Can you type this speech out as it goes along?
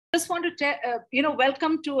Just want to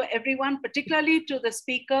welcome to everyone, particularly to the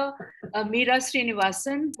speaker, Meera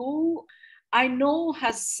Srinivasan, who I know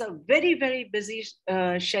has a very, very busy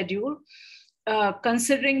schedule,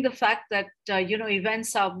 considering the fact that,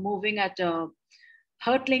 events are moving at a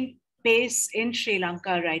hurtling pace in Sri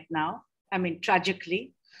Lanka right now. I mean,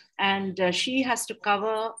 tragically. And she has to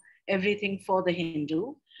cover everything for the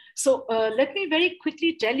Hindu. So let me very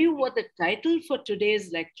quickly tell you what the title for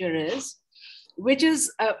today's lecture is, which is,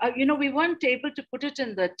 we weren't able to put it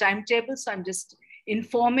in the timetable, so I'm just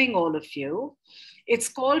informing all of you. It's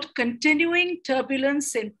called Continuing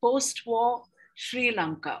Turbulence in Post-War Sri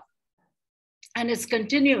Lanka. And it's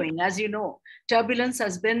continuing, as you know. Turbulence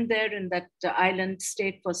has been there in that island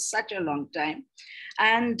state for such a long time.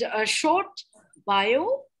 And a short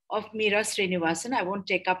bio of Meera Srinivasan. I won't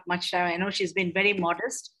take up much time. I know she's been very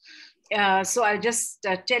modest. So I'll just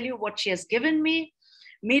tell you what she has given me.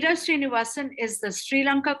 Meera Srinivasan is the Sri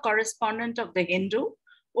Lanka correspondent of The Hindu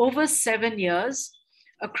over 7 years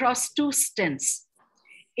across 2 stints.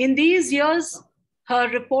 In these years, her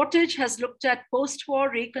reportage has looked at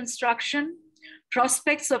post-war reconstruction,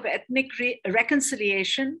 prospects of ethnic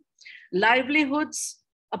reconciliation, livelihoods,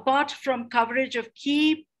 apart from coverage of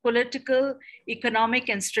key political, economic,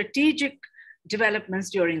 and strategic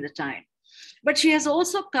developments during the time. But she has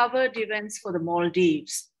also covered events for the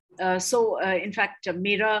Maldives. In fact,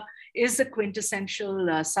 Meera is a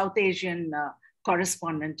quintessential South Asian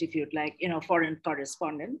correspondent, if you'd like, foreign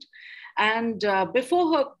correspondent. And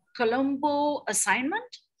before her Colombo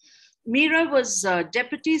assignment, Meera was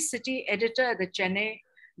deputy city editor at the Chennai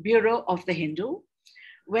Bureau of The Hindu,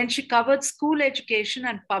 when she covered school education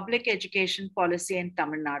and public education policy in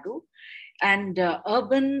Tamil Nadu and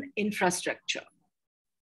urban infrastructure.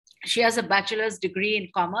 She has a bachelor's degree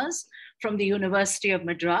in commerce from the University of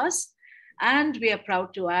Madras. And we are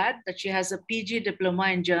proud to add that she has a PG diploma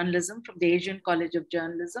in journalism from the Asian College of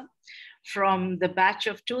Journalism from the batch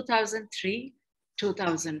of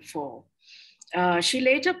 2003-2004. She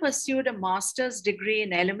later pursued a master's degree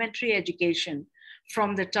in elementary education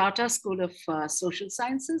from the Tata School of Social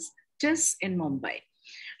Sciences, TIS in Mumbai.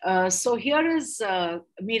 So here is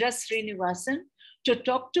Meera Srinivasan to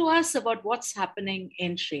talk to us about what's happening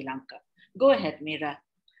in Sri Lanka. Go ahead, Meera.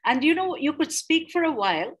 And you could speak for a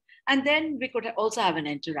while, and then we could also have an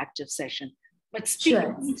interactive session. But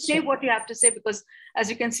say what you have to say, because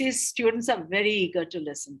as you can see, students are very eager to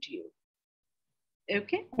listen to you.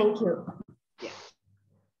 Okay? Thank you. Yeah.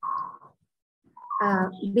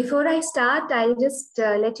 Before I start, I'll just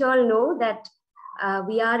let you all know that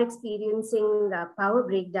we are experiencing power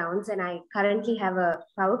breakdowns, and I currently have a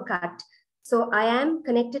power cut. So I am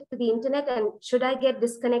connected to the internet, and should I get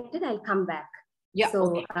disconnected, I'll come back. Yeah.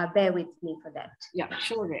 So okay. Bear with me for that. Yeah,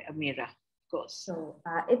 sure, Meera, of course. So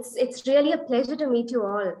it's really a pleasure to meet you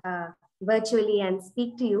all virtually and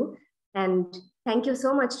speak to you. And thank you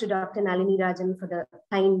so much to Dr. Nalini Rajan for the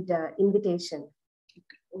kind invitation.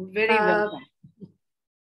 Very welcome.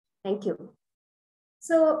 Thank you.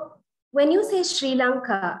 So when you say Sri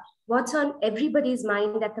Lanka, what's on everybody's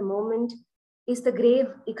mind at the moment is the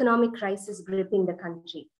grave economic crisis gripping the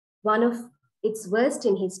country, one of its worst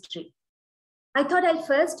in history. I thought I'll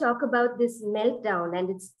first talk about this meltdown and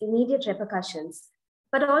its immediate repercussions,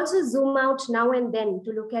 but also zoom out now and then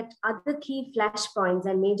to look at other key flashpoints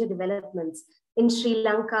and major developments in Sri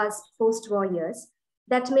Lanka's post-war years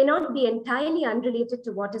that may not be entirely unrelated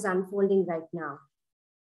to what is unfolding right now.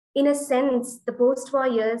 In a sense, the post-war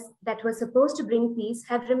years that were supposed to bring peace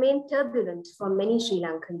have remained turbulent for many Sri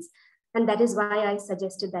Lankans, and that is why I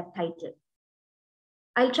suggested that title.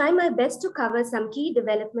 I'll try my best to cover some key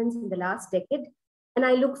developments in the last decade, and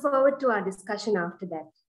I look forward to our discussion after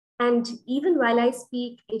that. And even while I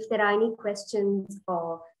speak, if there are any questions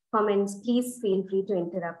or comments, please feel free to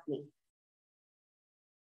interrupt me.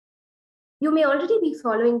 You may already be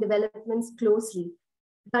following developments closely,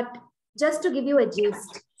 but just to give you a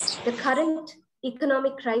gist, the current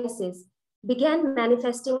economic crisis began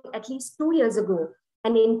manifesting at least 2 years ago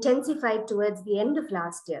and intensified towards the end of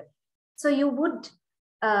last year. So you would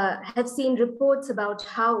have seen reports about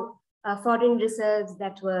how foreign reserves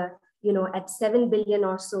that were, at 7 billion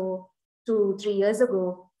or so 2-3 years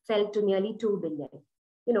ago fell to nearly 2 billion.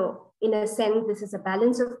 In a sense, this is a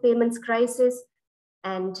balance of payments crisis,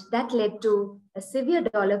 and that led to a severe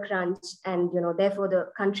dollar crunch, and therefore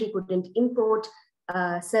the country couldn't import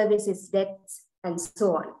services, debts, and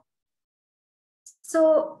so on.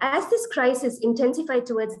 So as this crisis intensified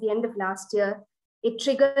towards the end of last year, it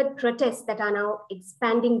triggered protests that are now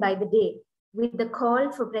expanding by the day, with the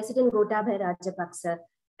call for President Gotabaya Rajapaksa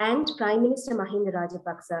and Prime Minister Mahinda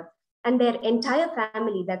Rajapaksa and their entire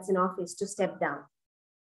family that's in office to step down.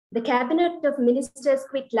 The cabinet of ministers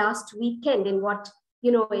quit last weekend in what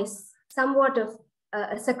is somewhat of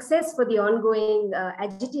a success for the ongoing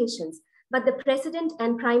agitations, but the president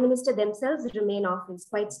and prime minister themselves remain office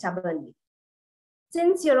quite stubbornly.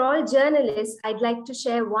 Since you're all journalists, I'd like to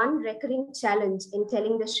share one recurring challenge in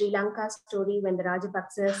telling the Sri Lanka story when the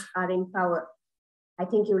Rajapaksas are in power. I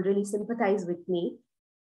think you'll really sympathize with me.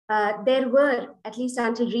 There were, at least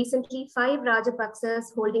until recently, 5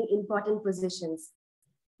 Rajapaksas holding important positions.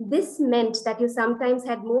 This meant that you sometimes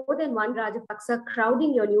had more than one Rajapaksa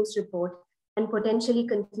crowding your news report and potentially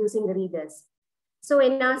confusing the readers. So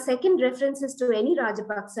in our second references to any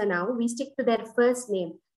Rajapaksa now, we stick to their first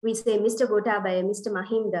name. We say Mr. Gotabaya, Mr.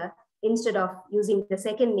 Mahinda, instead of using the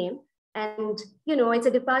second name. And, it's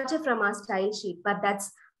a departure from our style sheet, but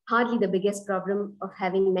that's hardly the biggest problem of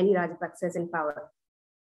having many Rajapaksas in power.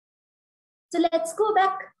 So let's go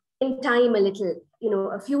back in time a little,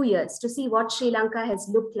 a few years to see what Sri Lanka has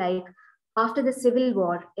looked like after the civil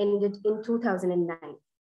war ended in 2009.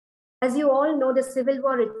 As you all know, the civil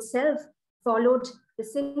war itself followed the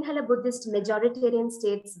Sinhala Buddhist majoritarian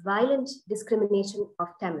state's violent discrimination of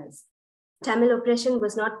Tamils. Tamil oppression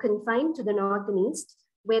was not confined to the north and east,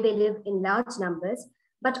 where they live in large numbers,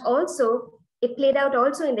 but also it played out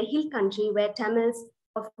also in the hill country where Tamils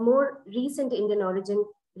of more recent Indian origin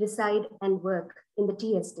reside and work in the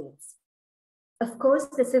tea estates. Of course,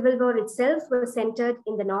 the civil war itself was centered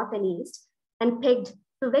in the north and east and pegged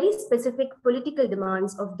to very specific political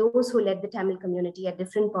demands of those who led the Tamil community at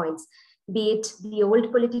different points, be it the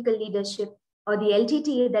old political leadership or the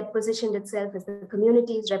LTTE that positioned itself as the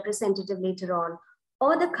community's representative later on,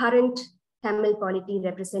 or the current Tamil polity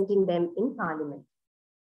representing them in parliament.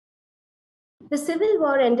 The civil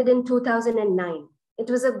war ended in 2009. It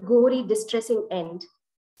was a gory, distressing end.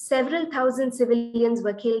 Several thousand civilians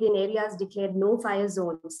were killed in areas declared no-fire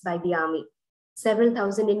zones by the army. Several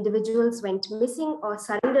thousand individuals went missing or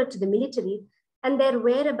surrendered to the military, and their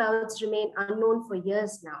whereabouts remain unknown for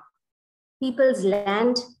years now. People's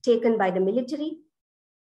land taken by the military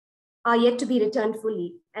are yet to be returned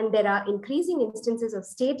fully, and there are increasing instances of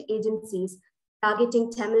state agencies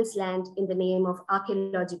targeting Tamil's land in the name of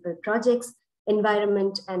archaeological projects,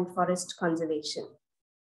 environment, and forest conservation.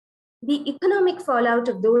 The economic fallout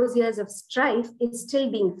of those years of strife is still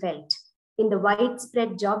being felt in the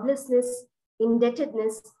widespread joblessness,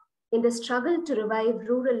 indebtedness, in the struggle to revive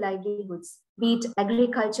rural livelihoods, be it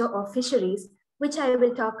agriculture or fisheries, which I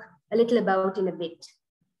will talk a little about in a bit.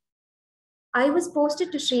 I was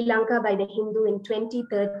posted to Sri Lanka by the Hindu in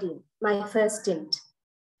 2013, my first stint,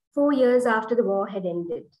 4 years after the war had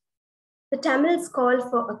ended. The Tamils' call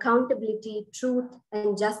for accountability, truth,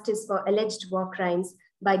 and justice for alleged war crimes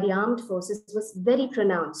by the armed forces was very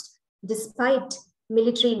pronounced, despite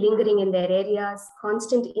military lingering in their areas,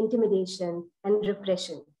 constant intimidation, and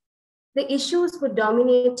repression. The issues would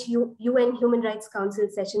dominate UN Human Rights Council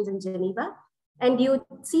sessions in Geneva, and you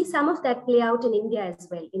see some of that play out in India as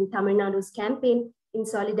well, in Tamil Nadu's campaign in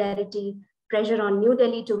solidarity, pressure on New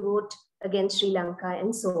Delhi to vote against Sri Lanka,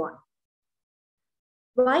 and so on.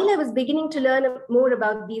 While I was beginning to learn more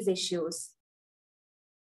about these issues,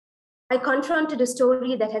 I confronted a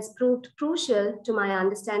story that has proved crucial to my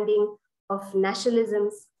understanding of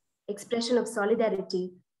nationalisms, expression of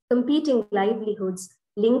solidarity, competing livelihoods,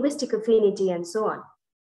 linguistic affinity, and so on.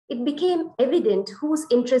 It became evident whose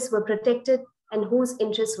interests were protected and whose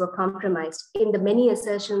interests were compromised in the many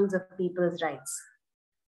assertions of people's rights.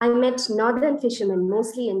 I met northern fishermen,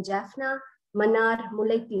 mostly in Jaffna, Mannar,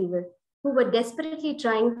 Mullaitivu, who were desperately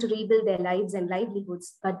trying to rebuild their lives and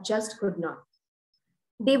livelihoods, but just could not.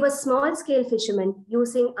 They were small-scale fishermen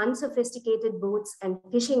using unsophisticated boats and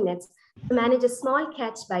fishing nets to manage a small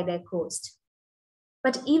catch by their coast.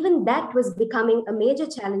 But even that was becoming a major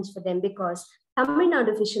challenge for them because Tamil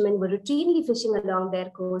Nadu fishermen were routinely fishing along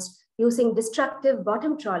their coast using destructive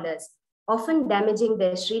bottom trawlers, often damaging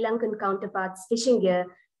their Sri Lankan counterparts' fishing gear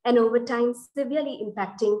and over time severely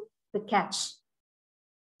impacting the catch.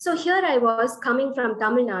 So here I was coming from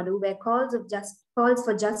Tamil Nadu, where calls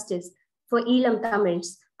for justice for Elam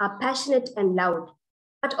Tamils are passionate and loud,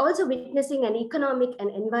 but also witnessing an economic and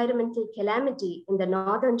environmental calamity in the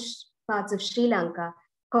northern parts of Sri Lanka,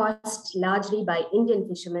 caused largely by Indian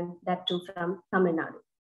fishermen, that too from Tamil Nadu.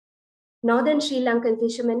 Northern Sri Lankan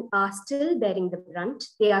fishermen are still bearing the brunt.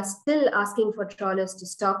 They are still asking for trawlers to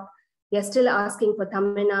stop. They are still asking for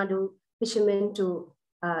Tamil Nadu fishermen to,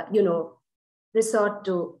 resort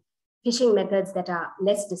to fishing methods that are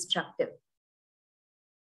less destructive.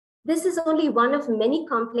 This is only one of many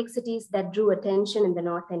complexities that drew attention in the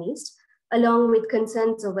North and East, along with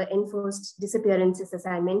concerns over enforced disappearances, as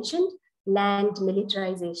I mentioned, land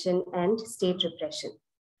militarization, and state repression.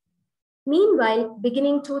 Meanwhile,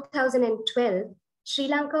 beginning 2012, Sri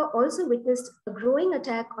Lanka also witnessed a growing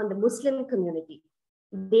attack on the Muslim community.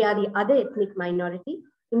 They are the other ethnic minority.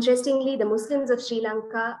 Interestingly, the Muslims of Sri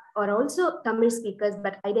Lanka are also Tamil speakers,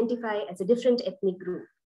 but identify as a different ethnic group.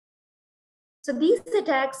 So these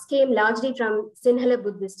attacks came largely from Sinhala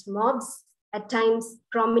Buddhist mobs, at times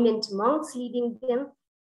prominent monks leading them,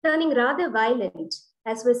 turning rather violent,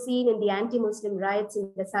 as was seen in the anti-Muslim riots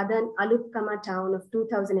in the southern Alutkama town of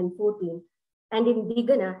 2014 and in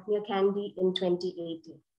Digana near Kandy in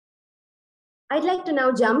 2018. I'd like to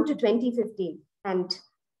now jump to 2015, and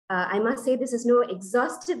I must say this is no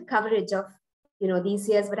exhaustive coverage of these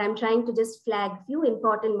years, but I'm trying to just flag a few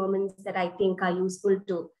important moments that I think are useful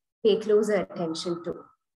to pay closer attention to.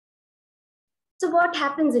 So what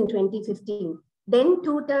happens in 2015? Then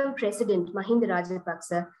two-term President Mahinda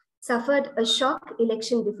Rajapaksa suffered a shock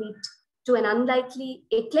election defeat to an unlikely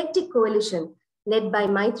eclectic coalition led by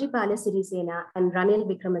Maithripala Sirisena and Ranil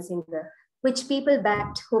Wickremesinghe, which people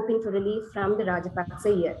backed hoping for relief from the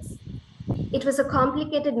Rajapaksa years. It was a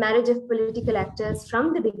complicated marriage of political actors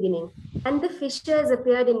from the beginning, and the fissures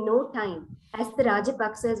appeared in no time as the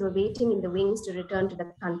Rajapaksas were waiting in the wings to return to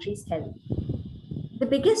the country's helm. The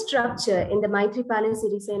biggest rupture in the Maithripala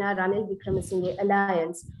Sirisena Ranil Wickremesinghe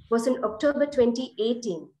alliance was in October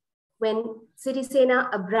 2018, when Sirisena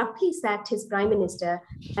abruptly sacked his prime minister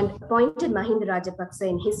and appointed Mahinda Rajapaksa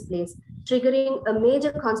in his place, triggering a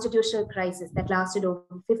major constitutional crisis that lasted over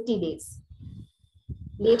 50 days.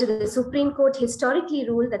 Later, the Supreme Court historically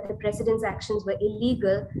ruled that the president's actions were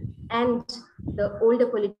illegal and the older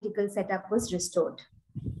political setup was restored.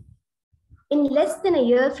 In less than a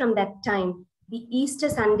year from that time, the Easter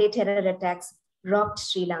Sunday terror attacks rocked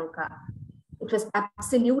Sri Lanka. It was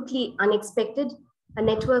absolutely unexpected. A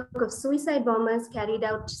network of suicide bombers carried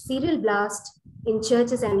out serial blasts in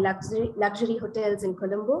churches and luxury hotels in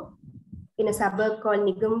Colombo, in a suburb called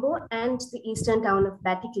Negombo, and the eastern town of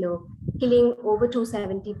Batticaloa, killing over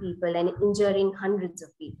 270 people and injuring hundreds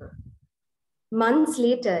of people. Months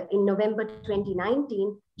later, in November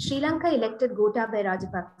 2019, Sri Lanka elected Gotabaya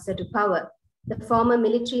Rajapaksa to power. The former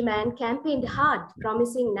military man campaigned hard,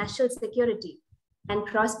 promising national security and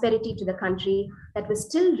prosperity to the country that was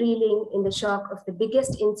still reeling in the shock of the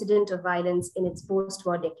biggest incident of violence in its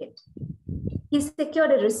post-war decade. He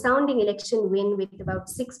secured a resounding election win with about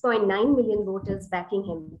 6.9 million voters backing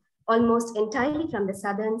him, almost entirely from the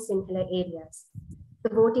southern Sinhala areas.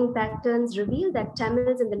 The voting patterns revealed that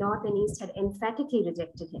Tamils in the north and east had emphatically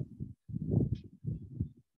rejected him.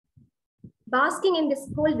 Basking in this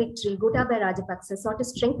cold victory, Gotabaya Rajapaksa sought to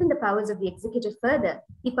strengthen the powers of the executive further.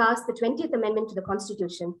 He passed the 20th Amendment to the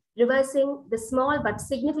Constitution, reversing the small but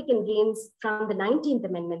significant gains from the 19th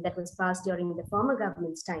Amendment that was passed during the former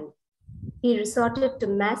government's time. He resorted to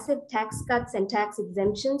massive tax cuts and tax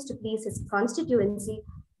exemptions to please his constituency,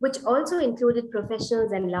 which also included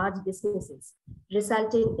professionals and large businesses,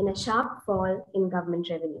 resulting in a sharp fall in government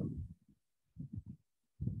revenue.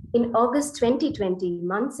 In August 2020,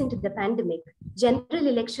 months into the pandemic, general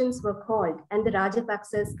elections were called and the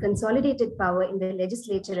Rajapaksas consolidated power in the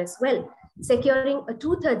legislature as well, securing a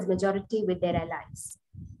 2/3 majority with their allies.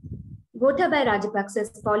 Gotabaya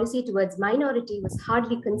Rajapaksa's policy towards minority was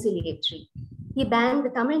hardly conciliatory. He banned the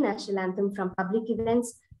Tamil national anthem from public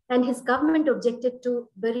events, and his government objected to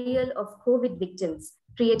burial of COVID victims,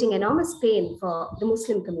 creating enormous pain for the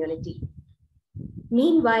Muslim community.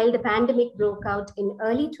 Meanwhile, the pandemic broke out in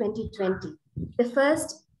early 2020. The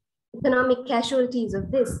first economic casualties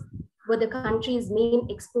of this were the country's main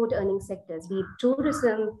export earning sectors, be it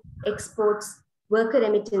tourism, exports, worker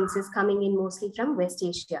remittances coming in mostly from West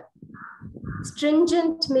Asia.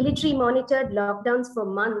 Stringent military monitored lockdowns for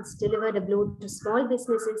months delivered a blow to small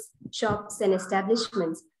businesses, shops, and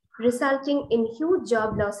establishments, resulting in huge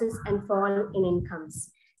job losses and fall in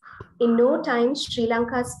incomes. In no time, Sri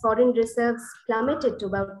Lanka's foreign reserves plummeted to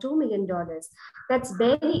about $2 million. That's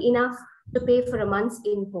barely enough to pay for a month's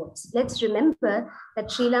imports. Let's remember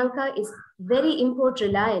that Sri Lanka is very import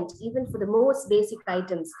reliant, even for the most basic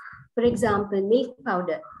items. For example, milk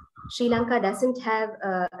powder. Sri Lanka doesn't have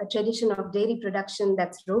a tradition of dairy production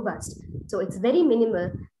that's robust. So it's very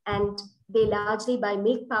minimal, and they largely buy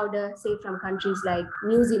milk powder, say from countries like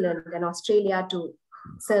New Zealand and Australia to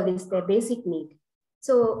service their basic need.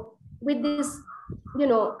 So with this,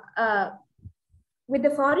 with the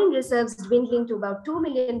foreign reserves dwindling to about $2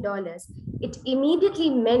 million, it immediately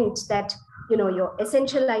meant that, your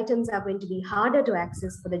essential items are going to be harder to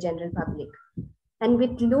access for the general public. And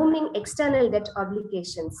with looming external debt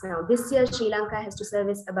obligations, now this year, Sri Lanka has to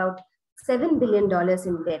service about $7 billion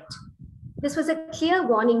in debt. This was a clear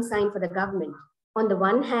warning sign for the government. On the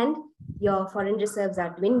one hand, your foreign reserves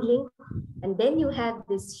are dwindling, and then you have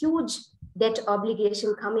this huge debt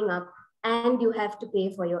obligation coming up, and you have to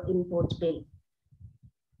pay for your import bill.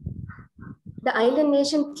 The island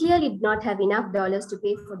nation clearly did not have enough dollars to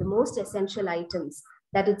pay for the most essential items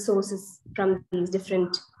that it sources from these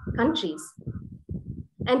different countries.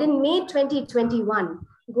 And in May 2021,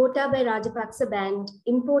 Gotabaya Rajapaksa banned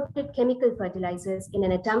imported chemical fertilizers in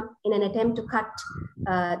an attempt to cut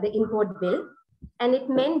the import bill. And it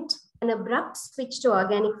meant an abrupt switch to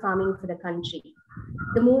organic farming for the country.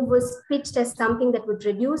 The move was pitched as something that would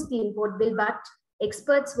reduce the import bill, but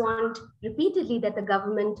experts warned repeatedly that the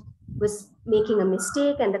government was making a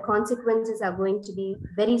mistake and the consequences are going to be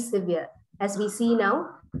very severe, as we see now,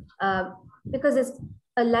 because there's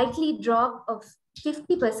a likely drop of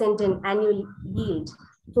 50% in annual yield,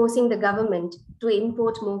 forcing the government to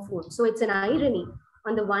import more food. So it's an irony.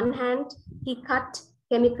 On the one hand, he cut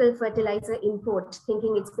chemical fertilizer import,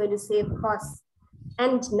 thinking it's going to save costs.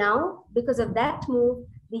 And now, because of that move,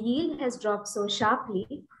 the yield has dropped so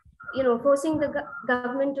sharply, forcing the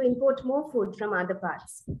government to import more food from other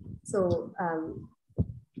parts. So,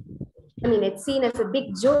 it's seen as a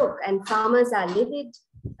big joke, and farmers are livid.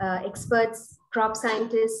 Experts, crop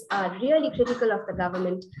scientists are really critical of the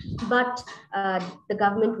government, but the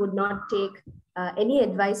government would not take any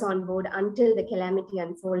advice on board until the calamity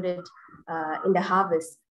unfolded in the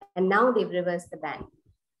harvest. And now they've reversed the ban.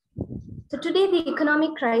 So today the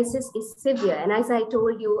economic crisis is severe. And as I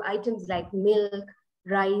told you, items like milk,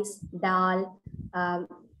 rice, dal,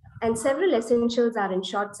 and several essentials are in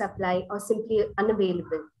short supply or simply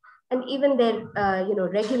unavailable. And even their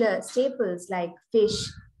regular staples like fish,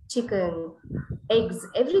 chicken, eggs,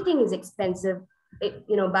 everything is expensive,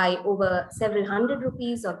 by over several hundred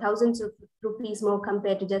rupees or thousands of rupees more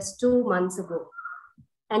compared to just 2 months ago.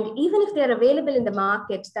 And even if they're available in the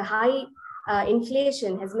market, the high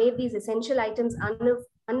inflation has made these essential items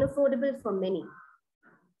unaffordable for many.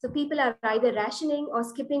 So people are either rationing or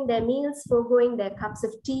skipping their meals, foregoing their cups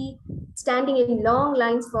of tea, standing in long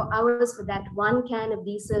lines for hours for that one can of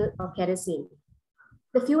diesel or kerosene.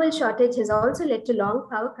 The fuel shortage has also led to long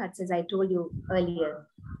power cuts, as I told you earlier.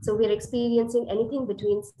 So we're experiencing anything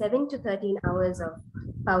between 7 to 13 hours of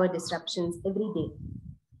power disruptions every day.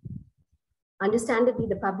 Understandably,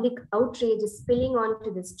 the public outrage is spilling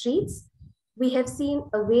onto the streets. We have seen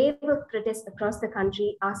a wave of protests across the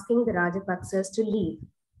country asking the Rajapaksas to leave.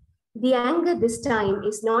 The anger this time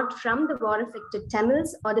is not from the war-affected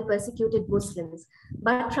Tamils or the persecuted Muslims,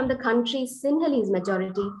 but from the country's Sinhalese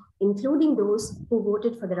majority, including those who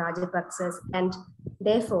voted for the Rajapaksas, and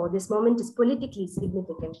therefore this moment is politically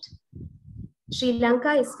significant. Sri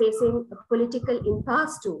Lanka is facing a political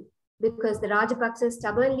impasse too, because the Rajapaksas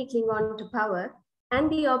stubbornly cling on to power and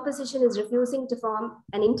the opposition is refusing to form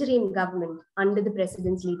an interim government under the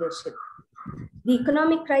president's leadership. The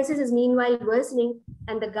economic crisis is meanwhile worsening,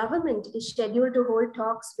 and the government is scheduled to hold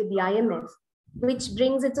talks with the IMF, which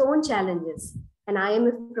brings its own challenges. An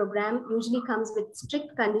IMF program usually comes with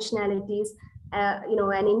strict conditionalities,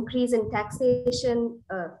 an increase in taxation,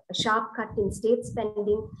 a sharp cut in state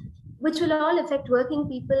spending, which will all affect working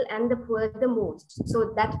people and the poor the most.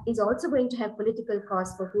 So that is also going to have political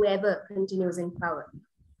costs for whoever continues in power.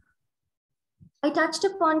 I touched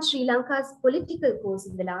upon Sri Lanka's political course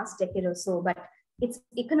in the last decade or so, but its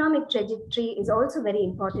economic trajectory is also very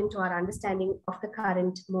important to our understanding of the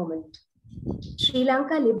current moment. Sri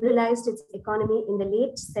Lanka liberalized its economy in the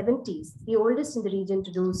late 70s, the oldest in the region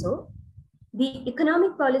to do so. The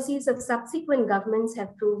economic policies of subsequent governments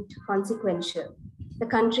have proved consequential. The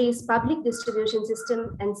country's public distribution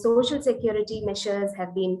system and social security measures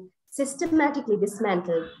have been systematically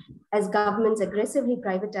dismantled as governments aggressively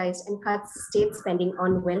privatized and cut state spending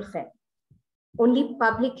on welfare. Only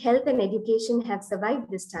public health and education have survived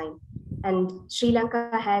this time, and Sri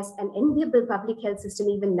Lanka has an enviable public health system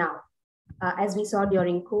even now. As we saw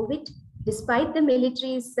during COVID, despite the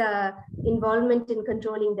military's involvement in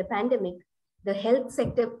controlling the pandemic, the health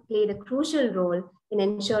sector played a crucial role in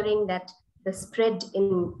ensuring that the spread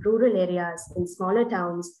in rural areas, in smaller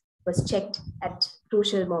towns, was checked at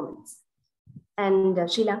crucial moments. And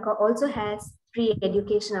Sri Lanka also has free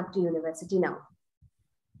education up to university now.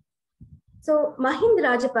 So Mahinda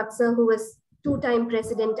Rajapaksa, who was two-time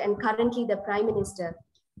president and currently the prime minister,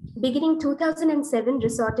 beginning 2007,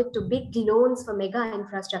 resorted to big loans for mega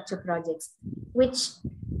infrastructure projects, which,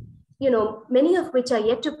 many of which are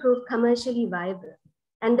yet to prove commercially viable.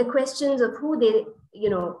 And the questions of who they,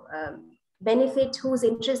 benefit, whose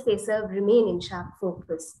interests they serve remain in sharp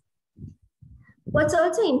focus. What's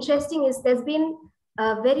also interesting is there's been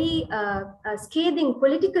a very scathing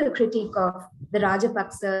political critique of the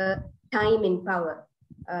Rajapaksa time in power.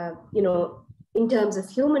 in terms of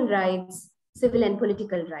human rights, civil and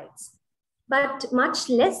political rights, but much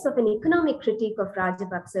less of an economic critique of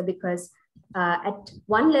Rajapaksa, because at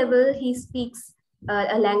one level, he speaks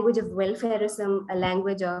a language of welfareism, a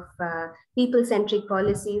language of people-centric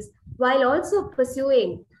policies, while also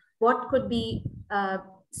pursuing what could be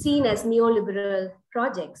seen as neoliberal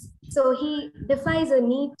projects. So he defies a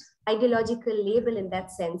neat ideological label in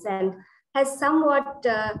that sense, and has somewhat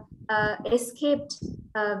escaped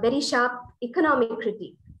very sharp economic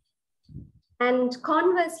critique. And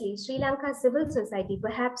conversely, Sri Lanka's civil society,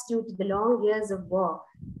 perhaps due to the long years of war,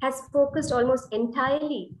 has focused almost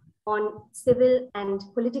entirely on civil and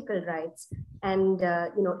political rights. And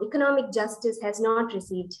economic justice has not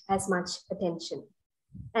received as much attention.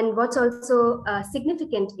 And what's also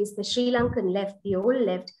significant is the Sri Lankan left, the old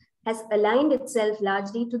left, has aligned itself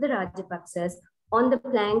largely to the Rajapaksas on the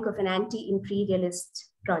plank of an anti-imperialist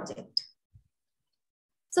project.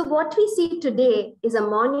 So what we see today is a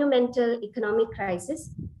monumental economic crisis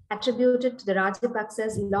attributed to the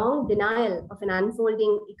Rajapaksas' long denial of an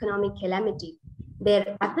unfolding economic calamity,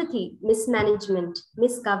 their apathy, mismanagement,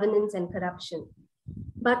 misgovernance, and corruption.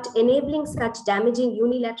 But enabling such damaging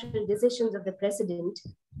unilateral decisions of the president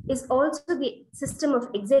is also the system of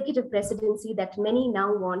executive presidency that many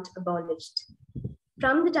now want abolished.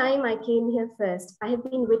 From the time I came here first, I have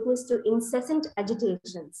been witness to incessant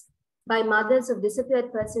agitations by mothers of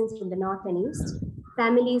disappeared persons in the north and east,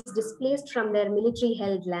 families displaced from their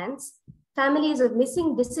military-held lands, families of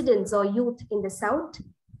missing dissidents or youth in the south,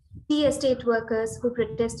 tea estate workers who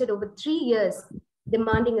protested over 3 years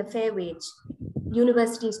demanding a fair wage,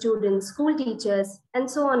 university students, school teachers, and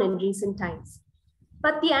so on in recent times.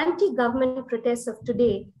 But the anti-government protests of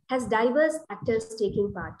today has diverse actors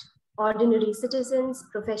taking part: ordinary citizens,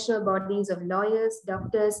 professional bodies of lawyers,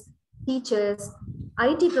 doctors, teachers,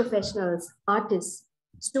 IT professionals, artists,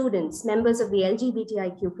 students, members of the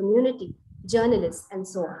LGBTIQ community, journalists, and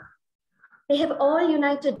so on. They have all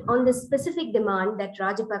united on the specific demand that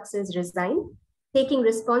Rajapaksas resign, taking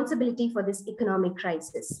responsibility for this economic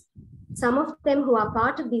crisis. Some of them who are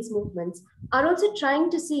part of these movements are also trying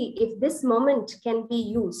to see if this moment can be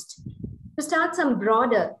used to start some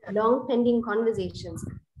broader, long-pending conversations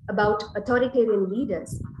about authoritarian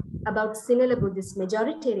leaders, about Sinhala Buddhist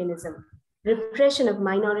majoritarianism, repression of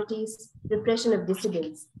minorities, repression of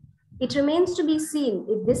dissidents. It remains to be seen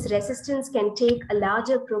if this resistance can take a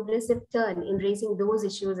larger progressive turn in raising those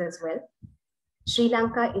issues as well. Sri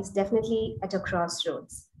Lanka is definitely at a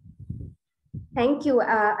crossroads. Thank you.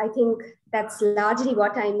 I think that's largely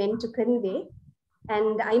what I meant to convey.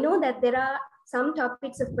 And I know that there are some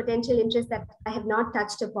topics of potential interest that I have not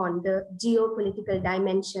touched upon: the geopolitical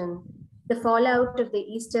dimension, the fallout of the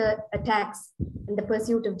Easter attacks, and the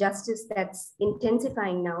pursuit of justice that's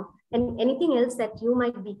intensifying now, and anything else that you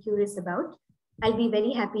might be curious about. I'll be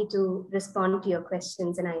very happy to respond to your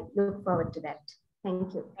questions, and I look forward to that.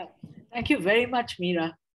 Thank you. Thank you very much,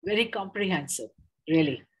 Meera. Very comprehensive,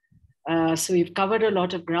 really. So we've covered a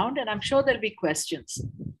lot of ground, and I'm sure there'll be questions.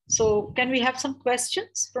 So can we have some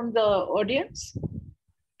questions from the audience,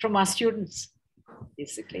 from our students,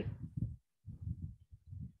 basically?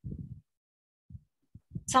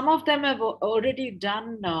 Some of them have already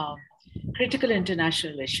done critical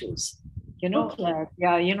international issues, Okay.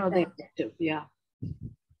 yeah.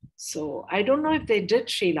 So I don't know if they did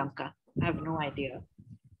Sri Lanka. I have no idea.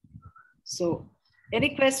 So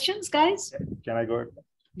any questions, guys? Can I go ahead?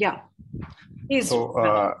 Yeah. Please. So,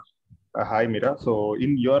 hi, Meera. So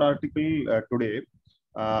in your article today,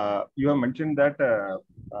 you have mentioned that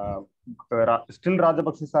still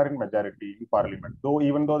Rajapaksas are in majority in parliament,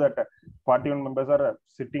 even though that 41 members are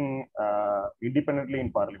sitting independently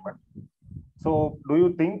in parliament. So do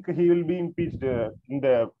you think he will be impeached in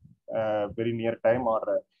the very near time,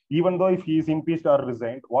 or even though if he is impeached or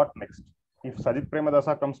resigned, what next? If Sajith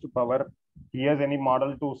Premadasa comes to power, he has any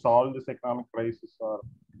model to solve this economic crisis or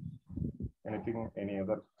anything, any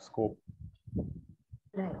other scope?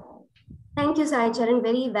 Right. Thank you, Sai Charan.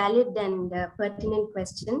 Very valid and pertinent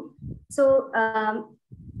question. So,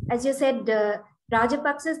 as you said,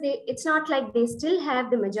 Rajapaksas, it's not like they still have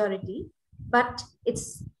the majority, but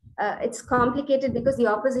it's complicated because the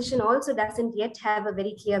opposition also doesn't yet have a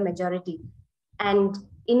very clear majority. And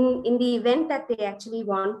in the event that they actually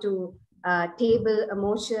want to table a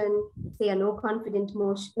motion, say a no confidence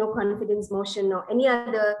motion, or any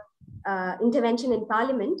other intervention in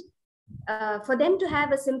parliament, for them to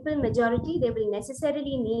have a simple majority, they will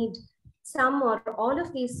necessarily need some or all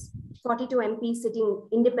of these 42 MPs sitting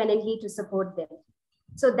independently to support them.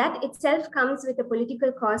 So that itself comes with a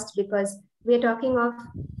political cost, because we're talking of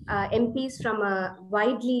MPs from a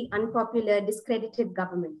widely unpopular, discredited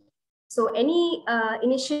government. So any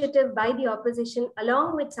initiative by the opposition,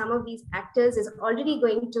 along with some of these actors, is already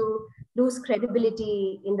going to lose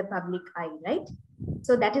credibility in the public eye, right?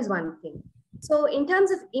 So that is one thing. So in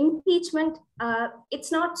terms of impeachment,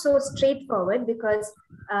 it's not so straightforward, because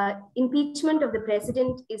impeachment of the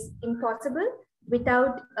president is impossible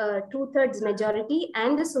without a 2/3 majority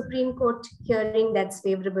and a Supreme Court hearing that's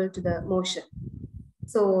favorable to the motion.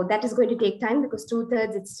 So that is going to take time, because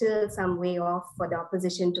 2/3, it's still some way off for the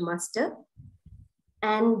opposition to muster.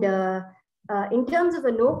 And in terms of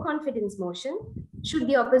a no confidence motion, should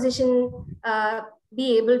the opposition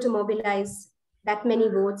be able to mobilize that many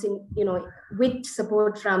votes in, with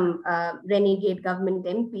support from renegade government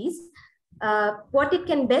MPs, what it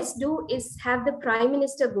can best do is have the prime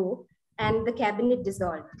minister go and the cabinet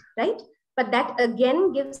dissolved, right? But that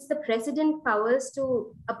again gives the president powers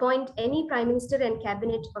to appoint any prime minister and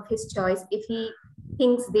cabinet of his choice if he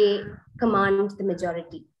thinks they command the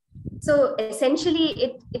majority. So essentially,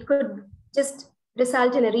 it could just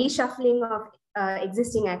result in a reshuffling of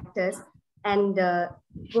existing actors, and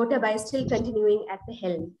Gotabaya still continuing at the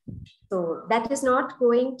helm. So that is not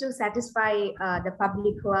going to satisfy the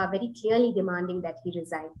public, who are very clearly demanding that he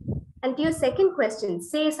resign. And to your second question,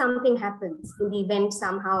 say something happens in the event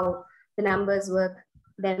somehow the numbers work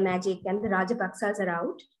their magic and the Rajapaksas are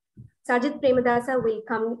out, Sajid Premadasa will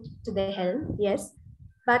come to the helm, yes.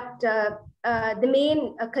 But the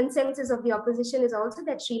main consensus of the opposition is also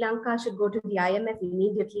that Sri Lanka should go to the IMF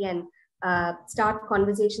immediately and start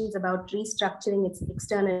conversations about restructuring its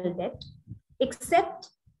external debt. Except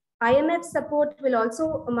IMF support will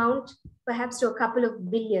also amount perhaps to a couple of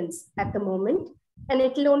billions at the moment. And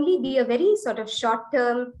it will only be a very sort of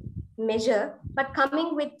short-term measure, but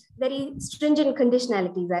coming with very stringent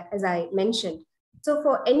conditionalities, as I mentioned. So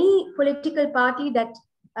for any political party that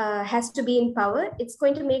has to be in power, it's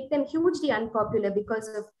going to make them hugely unpopular because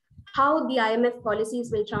of how the IMF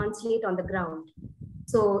policies will translate on the ground.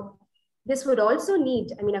 So this would also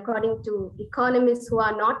need, according to economists who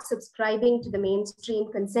are not subscribing to the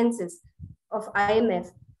mainstream consensus of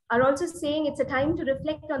IMF, are also saying it's a time to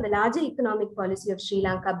reflect on the larger economic policy of Sri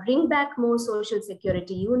Lanka, bring back more social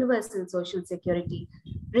security, universal social security,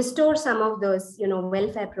 restore some of those,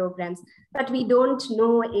 welfare programs. But we don't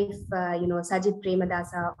know if, Sajid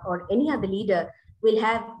Premadasa or any other leader will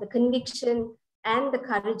have the conviction and the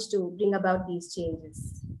courage to bring about these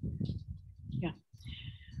changes. Yeah.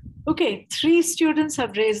 Okay, 3 students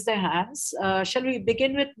have raised their hands. Shall we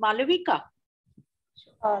begin with Malavika?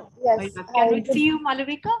 Yes. Can we see you,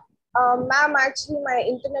 Malavika? Ma'am, actually, my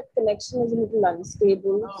internet connection is a little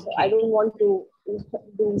unstable, okay. so I don't want to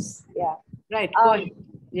lose. Yeah. Right. Go ahead.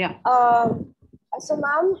 Yeah. So,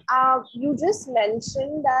 ma'am, you just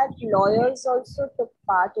mentioned that lawyers also took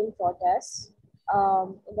part in protests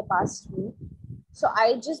in the past week. So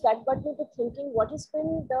that got me to thinking, what has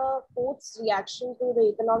been the court's reaction to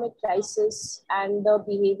the economic crisis and the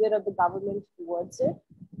behavior of the government towards it?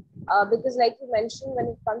 Because like you mentioned, when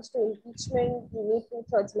it comes to impeachment, you need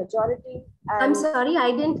 2/3 majority. And I'm sorry,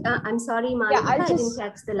 I'm sorry, Malika, yeah, I didn't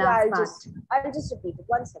catch the last part. I'll just repeat it.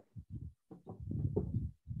 1 second.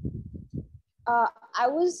 I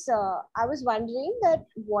was wondering that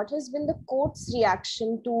what has been the court's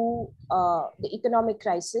reaction to the economic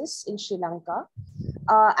crisis in Sri Lanka.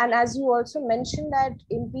 And as you also mentioned that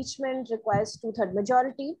impeachment requires 2/3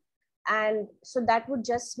 majority. And so that would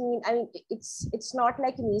just mean, it's not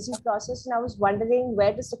like an easy process. And I was wondering,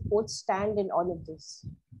 where does the court stand in all of this?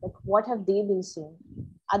 Like, what have they been saying?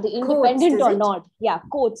 Are they independent or not? Yeah,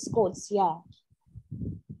 courts, yeah.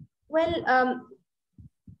 Well,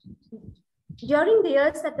 during the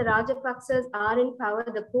years that the Rajapaksas are in power,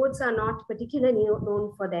 the courts are not particularly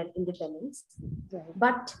known for their independence, right.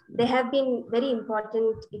 But there have been very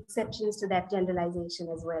important exceptions to that generalization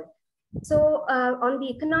as well. So on the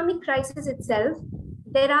economic crisis itself,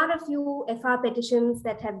 there are a few FR petitions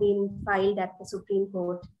that have been filed at the Supreme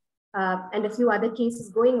Court and a few other cases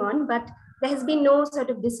going on, but there has been no sort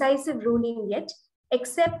of decisive ruling yet,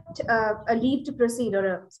 except a leave to proceed or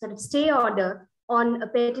a sort of stay order on a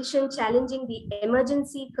petition challenging the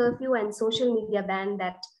emergency curfew and social media ban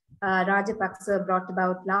that Rajapaksa brought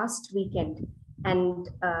about last weekend and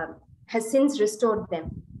has since restored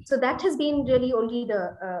them. So that has been really only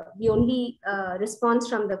the only response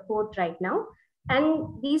from the court right now.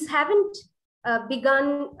 And these haven't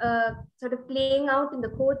begun sort of playing out in the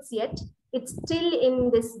courts yet. It's still in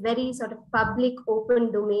this very sort of public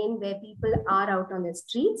open domain where people are out on the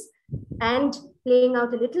streets and playing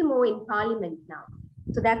out a little more in parliament now.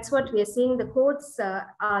 So that's what we're seeing. The courts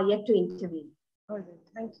are yet to intervene. All right,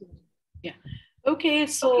 thank you. Yeah. Okay,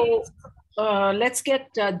 so let's get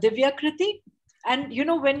Divya Kriti. And you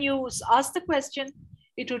know, when you ask the question,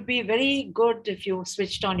 it would be very good if you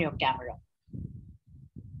switched on your camera.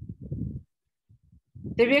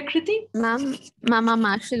 Divya Kriti? Ma'am, I'm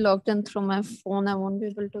actually logged in through my phone. I won't be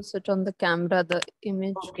able to switch on the camera, the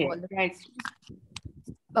image quality. Right.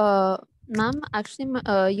 Ma'am, actually,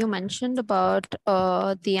 you mentioned about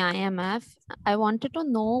the IMF. I wanted to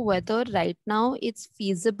know whether right now it's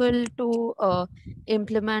feasible to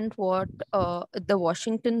implement what the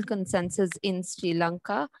Washington Consensus in Sri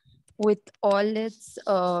Lanka with all its,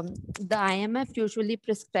 the IMF usually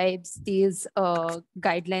prescribes these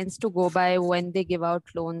guidelines to go by when they give out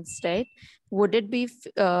loans, right? Would it be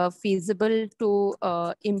feasible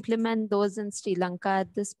to implement those in Sri Lanka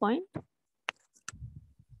at this point?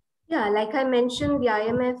 Yeah, like I mentioned, the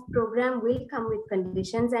IMF program will come with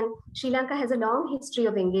conditions, and Sri Lanka has a long history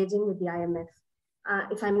of engaging with the IMF.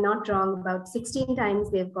 If I'm not wrong, about 16 times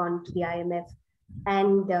they've gone to the IMF,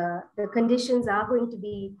 and the conditions are going to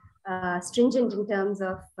be stringent in terms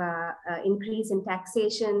of increase in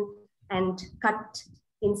taxation and cut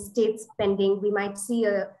in state spending. We might see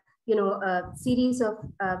a series of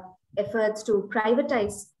efforts to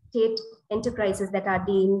privatize state enterprises that are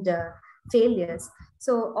deemed failures.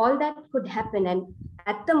 So all that could happen. And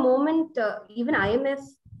at the moment, even IMF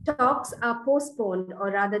talks are postponed, or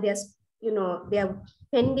rather they are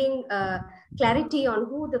pending clarity on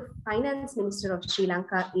who the finance minister of Sri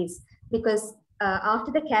Lanka is. Because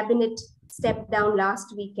after the cabinet stepped down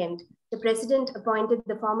last weekend, the president appointed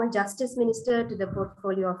the former justice minister to the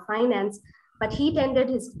portfolio of finance, but he tendered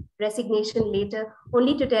his resignation later,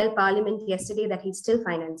 only to tell parliament yesterday that he's still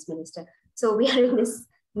finance minister. So we are in this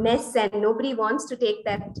mess, and nobody wants to take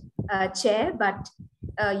that chair, but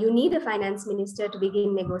you need a finance minister to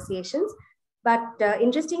begin negotiations. But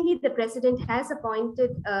interestingly, the president has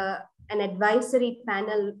appointed an advisory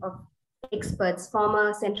panel of experts,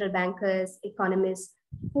 former central bankers, economists,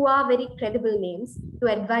 who are very credible names, to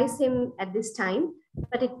advise him at this time.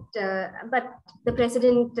 But the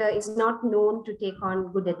president is not known to take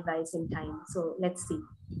on good advice in time. So let's see.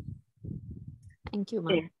 Thank you,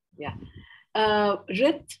 ma'am. Yeah.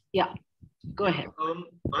 Rit, yeah, go ahead.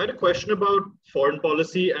 I had a question about foreign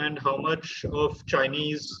policy and how much of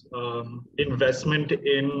Chinese investment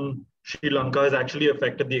in Sri Lanka has actually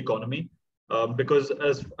affected the economy. Because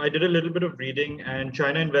as I did a little bit of reading, and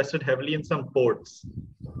China invested heavily in some ports,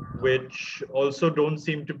 which also don't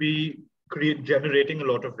seem to be generating a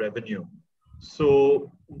lot of revenue.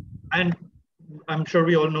 So, and I'm sure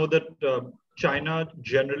we all know that China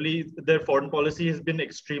generally, their foreign policy has been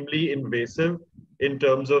extremely invasive in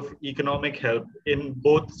terms of economic help in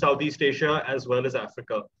both Southeast Asia as well as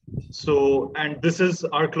Africa. So, and this is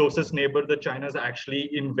our closest neighbor that China's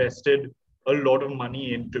actually invested a lot of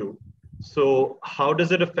money into. So how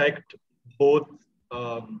does it affect both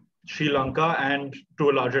Sri Lanka and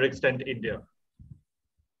to a larger extent, India?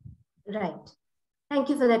 Right. Thank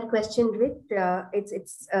you for that question, Rit.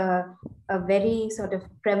 It's a very sort of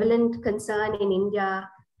prevalent concern in India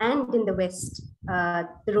and in the West, the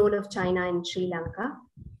role of China in Sri Lanka.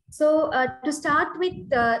 So to start with,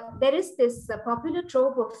 there is this popular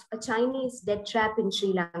trope of a Chinese debt trap in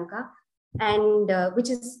Sri Lanka, and which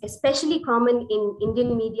is especially common in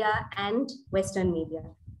Indian media and Western media.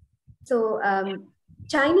 So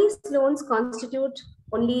Chinese loans constitute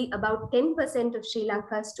only about 10% of Sri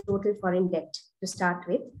Lanka's total foreign debt to start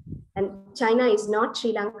with. And China is not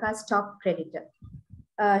Sri Lanka's top creditor.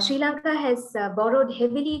 Sri Lanka has borrowed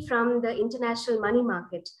heavily from the international money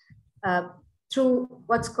market through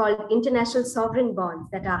what's called international sovereign bonds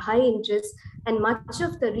that are high interest, and much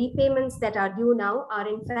of the repayments that are due now are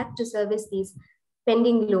in fact to service these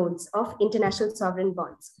pending loans of international sovereign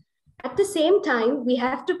bonds. At the same time, we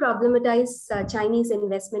have to problematize Chinese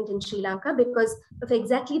investment in Sri Lanka because of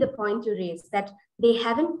exactly the point you raised, that they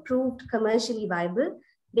haven't proved commercially viable,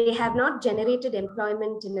 they have not generated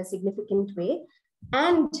employment in a significant way,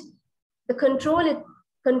 and the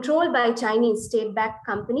control by Chinese state-backed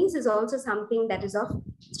companies is also something that is of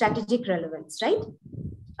strategic relevance, right?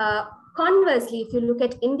 Conversely, if you look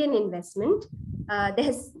at Indian investment,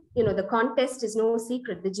 the contest is no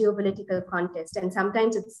secret, the geopolitical contest, and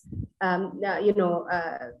sometimes it's,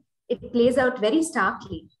 it plays out very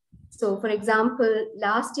starkly. So, for example,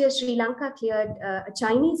 last year, Sri Lanka cleared a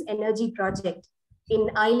Chinese energy project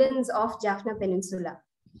in islands off Jaffna Peninsula,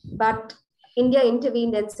 but India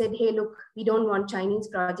intervened and said, hey, look, we don't want Chinese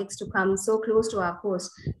projects to come so close to our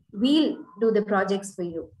coast. We'll do the projects for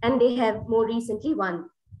you. And they have more recently won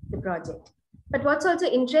the project. But what's also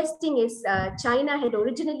interesting is China had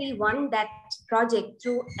originally won that project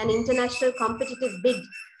through an international competitive bid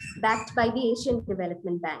backed by the Asian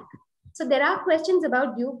Development Bank. So there are questions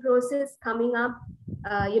about due process coming up,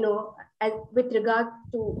 with regard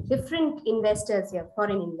to different investors here,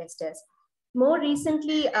 foreign investors. More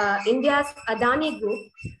recently, India's Adani Group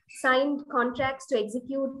signed contracts to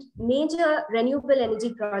execute major renewable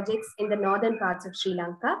energy projects in the northern parts of Sri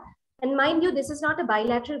Lanka. And mind you, this is not a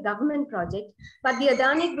bilateral government project, but the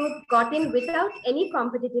Adani Group got in without any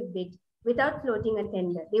competitive bid, without floating a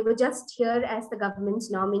tender. They were just here as the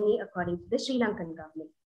government's nominee according to the Sri Lankan government.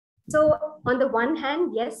 So on the one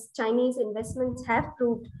hand, yes, Chinese investments have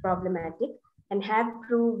proved problematic and have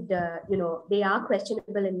proved, they are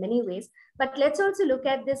questionable in many ways. But let's also look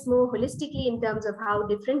at this more holistically in terms of how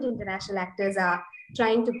different international actors are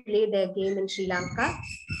trying to play their game in Sri Lanka.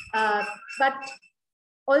 But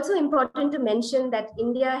also important to mention that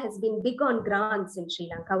India has been big on grants in Sri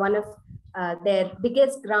Lanka. One of their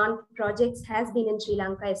biggest grant projects has been in Sri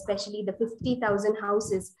Lanka, especially the 50,000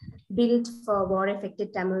 houses built for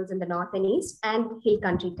war-affected Tamils in the north and east and hill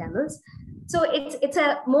country Tamils. So it's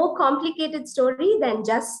a more complicated story than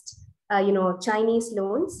just Chinese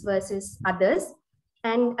loans versus others.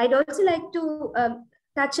 And I'd also like to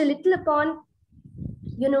touch a little upon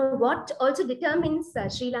what also determines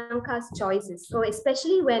Sri Lanka's choices. So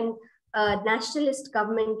especially when a nationalist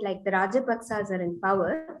government like the Rajapaksas are in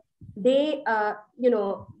power, they are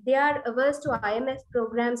averse to IMF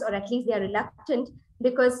programs, or at least they are reluctant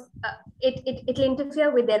because it'll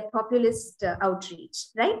interfere with their populist outreach,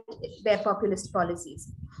 right? Their populist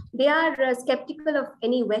policies. They are skeptical of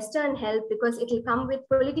any Western help because it'll come with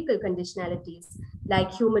political conditionalities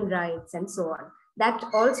like human rights and so on. That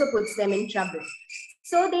also puts them in trouble.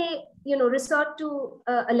 So they, resort to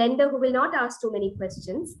a lender who will not ask too many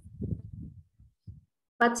questions,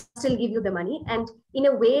 but still give you the money. And in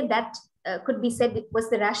a way that could be said was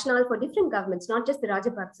the rationale for different governments, not just the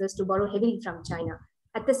Rajapaksas, to borrow heavily from China.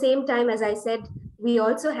 At the same time, as I said, we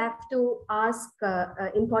also have to ask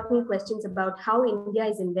important questions about how India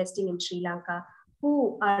is investing in Sri Lanka,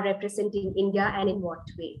 who are representing India and in what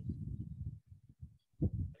way.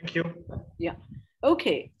 Thank you. Yeah.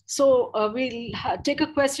 Okay. So we'll take a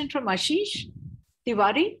question from Ashish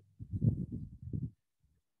Tiwari.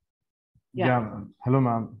 Yeah. Hello,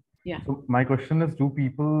 ma'am. Yeah. So my question is, do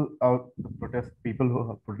people who are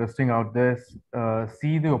protesting out there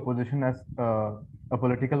see the opposition as a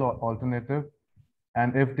political alternative?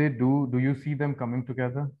 And if they do you see them coming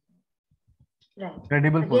together? Right.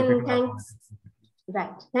 Credible political thanks.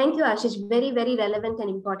 Right. Thank you, Ashish. Very, very relevant and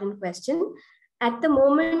important question. At the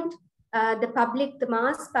moment, the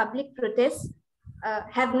mass public protests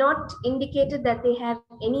have not indicated that they have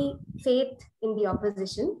any faith in the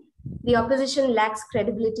opposition. The opposition lacks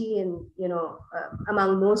credibility in,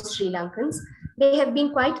 among most Sri Lankans. They have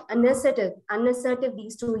been quite unassertive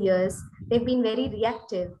these 2 years. They've been very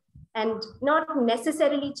reactive and not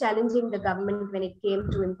necessarily challenging the government when it came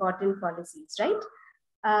to important policies, right?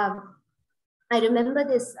 I remember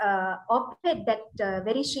this op-ed that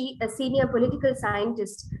a senior political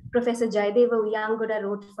scientist, Professor Jayadeva Uyangoda,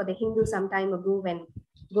 wrote for The Hindu some time ago when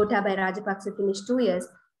Gotabaya Rajapaksa finished 2 years.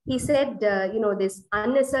 He said, this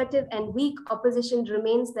unassertive and weak opposition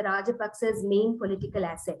remains the Rajapaksa's main political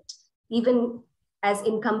asset. Even as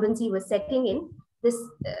incumbency was setting in, this,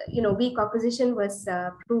 weak opposition was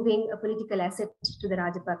proving a political asset to the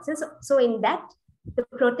Rajapaksas. So in that, the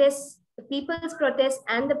people's protests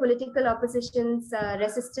and the political opposition's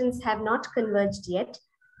resistance have not converged yet.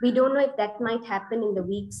 We don't know if that might happen in the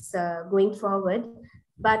weeks going forward.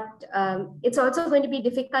 But it's also going to be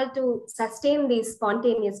difficult to sustain these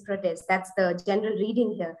spontaneous protests. That's the general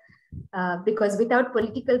reading here. Because without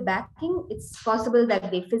political backing, it's possible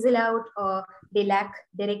that they fizzle out or they lack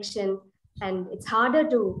direction. And it's harder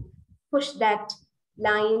to push that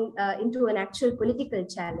line into an actual political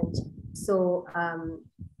challenge. So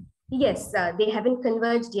yes, they haven't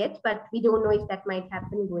converged yet, but we don't know if that might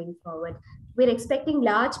happen going forward. We're expecting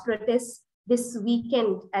large protests this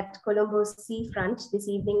weekend at Colombo's seafront, this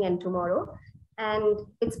evening and tomorrow. And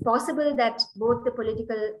it's possible that both the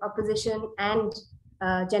political opposition and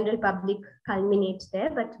general public culminate there,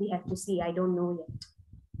 but we have to see. I don't know yet.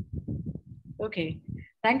 Okay.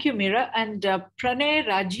 Thank you, Meera. And Pranay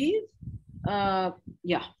Rajiv,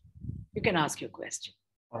 you can ask your question.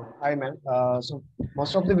 Hi, ma'am. So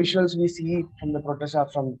most of the visuals we see from the protests are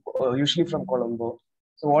from usually from Colombo.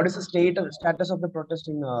 So what is the status of the protest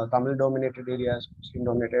in Tamil-dominated areas,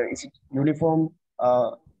 Muslim-dominated? Is it uniform?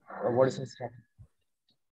 What is the status?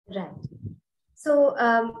 Right. So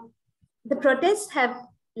the protests have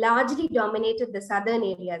largely dominated the southern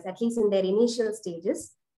areas, at least in their initial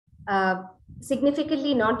stages,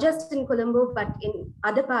 significantly not just in Colombo, but in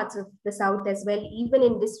other parts of the south as well, even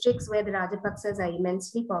in districts where the Rajapaksas are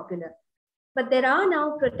immensely popular. But there are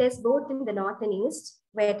now protests both in the north and east,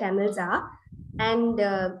 where Tamils are, and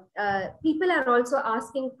people are also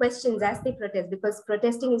asking questions as they protest, because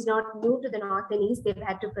protesting is not new to the north and east. They've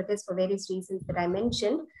had to protest for various reasons that I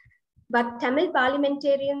mentioned. But Tamil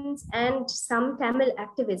parliamentarians and some Tamil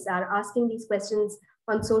activists are asking these questions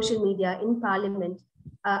on social media, in parliament,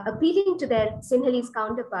 appealing to their Sinhalese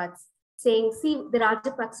counterparts, saying, see, the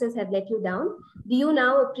Rajapaksas have let you down. Do you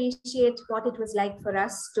now appreciate what it was like for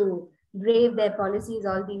us to brave their policies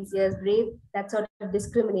all these years, brave that sort of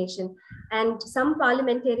discrimination? And some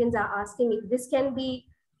parliamentarians are asking if this can be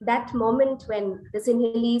that moment when the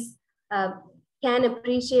Sinhalese can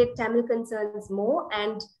appreciate Tamil concerns more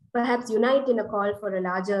and perhaps unite in a call for a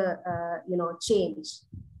larger, change.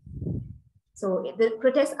 So the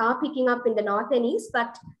protests are picking up in the north and east,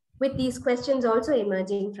 but with these questions also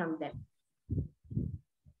emerging from them.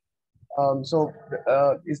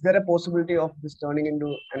 Is there a possibility of this turning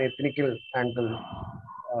into an ethnical angle?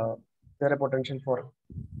 Is there a potential for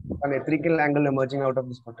an ethnical angle emerging out of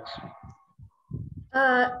this protest?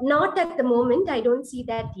 Not at the moment. I don't see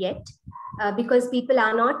that yet, because people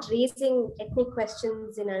are not raising ethnic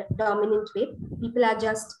questions in a dominant way. People are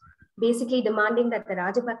just basically demanding that the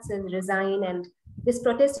Rajapaksas resign, and this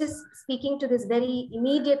protest is speaking to this very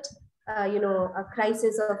immediate, a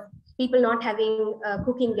crisis of people not having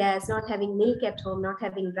cooking gas, not having milk at home, not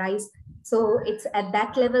having rice. So it's at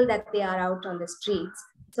that level that they are out on the streets.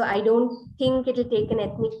 So I don't think it'll take an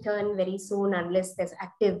ethnic turn very soon unless there's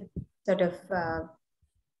active sort of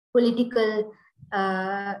political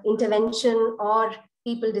intervention, or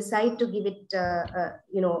people decide to give it,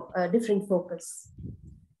 a different focus.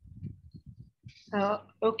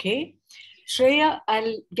 Okay. Shreya,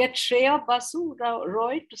 I'll get Shreya Basu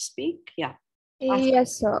Roy to speak. Yeah.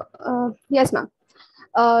 Yes, sir. Yes, ma'am.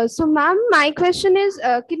 So, ma'am, my question is,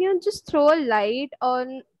 can you just throw a light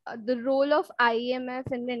on the role of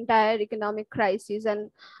IMF in the entire economic crisis?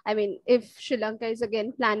 And I mean, if Sri Lanka is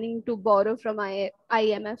again planning to borrow from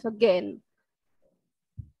IMF again.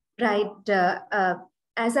 Right.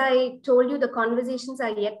 As I told you, the conversations are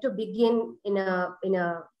yet to begin in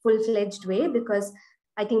a full-fledged way, because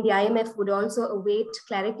I think the IMF would also await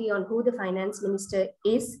clarity on who the finance minister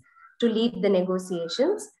is to lead the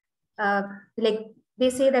negotiations. Like they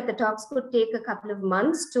say that the talks could take a couple of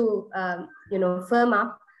months to, firm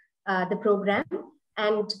up the program,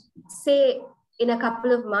 and say in a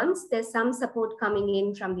couple of months, there's some support coming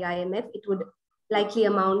in from the IMF. It would likely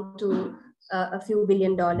amount to a few $1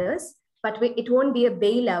 billion, but it won't be a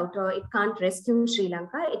bailout, or it can't rescue Sri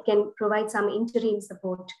Lanka. It can provide some interim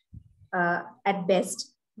support at best.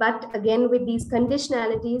 But again, with these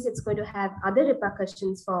conditionalities, it's going to have other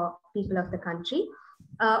repercussions for people of the country.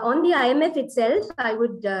 On the IMF itself, I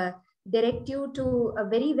would direct you to a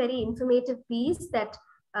very, very informative piece that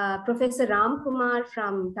Professor Ram Kumar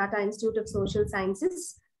from Tata Institute of Social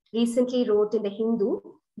Sciences recently wrote in the Hindu,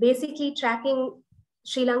 basically tracking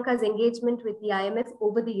Sri Lanka's engagement with the IMF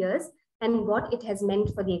over the years and what it has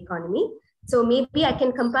meant for the economy. So maybe I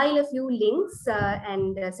can compile a few links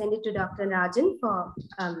and send it to Dr. Rajan for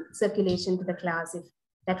circulation to the class, if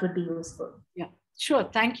that would be useful. Yeah, sure.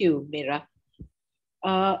 Thank you, Meera.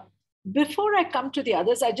 Before I come to the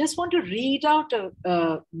others, I just want to read out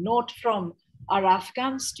a note from our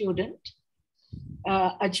Afghan student,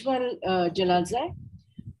 Ajmal Jalalzai,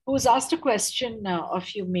 who's asked a question of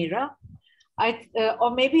you, Meera.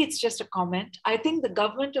 Or maybe it's just a comment. I think the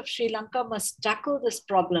government of Sri Lanka must tackle this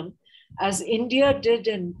problem as India did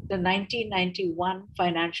in the 1991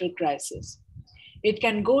 financial crisis. It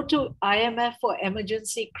can go to IMF for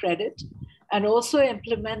emergency credit and also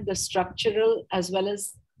implement the structural as well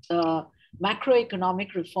as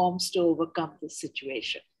macroeconomic reforms to overcome the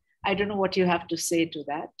situation. I don't know what you have to say to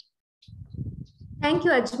that. Thank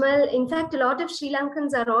you, Ajmal. In fact, a lot of Sri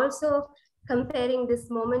Lankans are also comparing this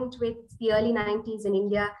moment with the early 90s in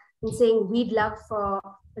India and saying we'd love for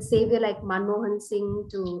a savior like Manmohan Singh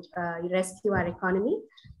to rescue our economy.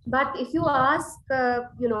 But if you ask,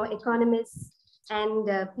 economists and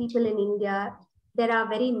people in India, there are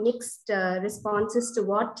very mixed responses to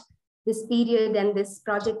what this period and this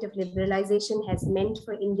project of liberalization has meant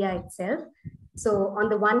for India itself. So on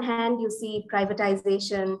the one hand, you see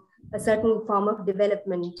privatization, a certain form of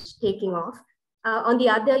development taking off. On the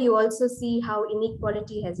other, you also see how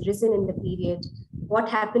inequality has risen in the period, what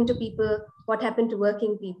happened to people, what happened to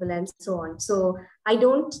working people, and so on. So I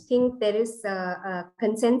don't think there is a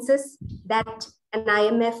consensus that an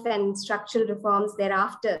IMF and structural reforms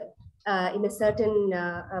thereafter in a certain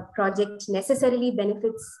project necessarily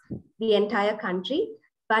benefits the entire country,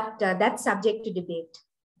 but that's subject to debate.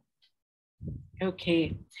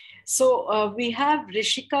 Okay, so we have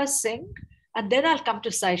Rishika Singh, and then I'll come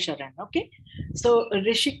to Sai Sharan. Okay, so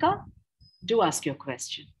Rishika, do ask your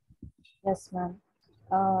question. Yes, ma'am.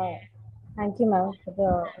 Thank you, ma'am, for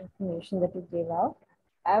the information that you gave out.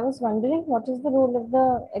 I was wondering what is the role of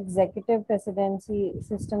the executive presidency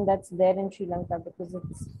system that's there in Sri Lanka, because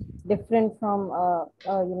it's different from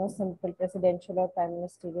simple presidential or prime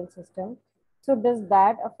ministerial system. So does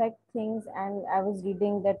that affect things? And I was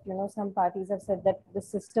reading that some parties have said that the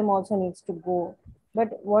system also needs to go.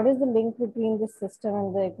 But what is the link between this system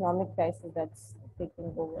and the economic crisis that's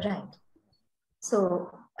taking over? Right.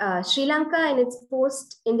 So Sri Lanka in its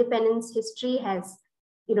post-independence history has,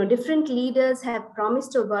 different leaders have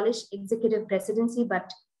promised to abolish executive presidency,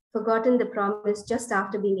 but forgotten the promise just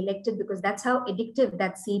after being elected, because that's how addictive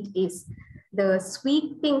that seat is. The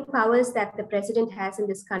sweeping powers that the president has in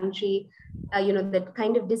this country, the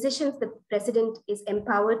kind of decisions the president is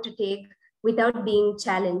empowered to take without being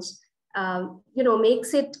challenged,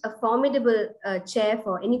 makes it a formidable chair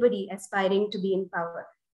for anybody aspiring to be in power.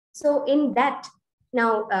 So in that,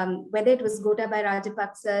 now, whether it was Gotabaya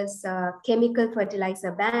Rajapaksa's chemical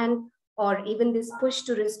fertilizer ban, or even this push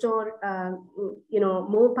to restore,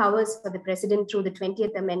 more powers for the president through the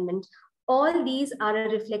 20th Amendment, all these are a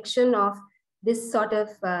reflection of this sort of,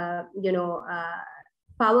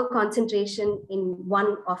 power concentration in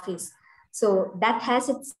one office. So that has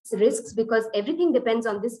its risks, because everything depends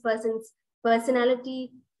on this person's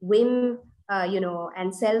personality, whim,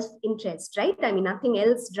 and self-interest, right? I mean, nothing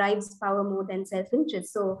else drives power more than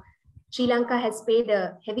self-interest. So Sri Lanka has paid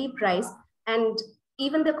a heavy price. And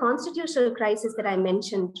even the constitutional crisis that I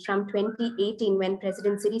mentioned from 2018, when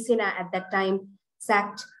President Sirisena at that time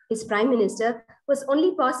sacked his prime minister, was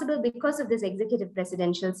only possible because of this executive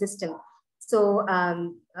presidential system. So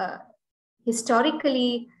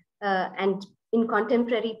historically and in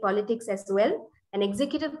contemporary politics as well, an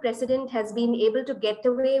executive president has been able to get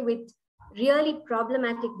away with really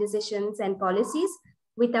problematic decisions and policies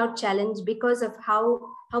without challenge, because of how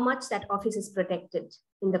much that office is protected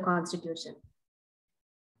in the constitution.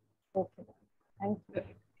 Okay, thank you.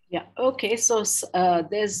 Yeah, okay, so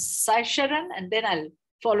there's Sai Sharan, and then I'll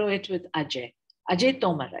follow it with Ajay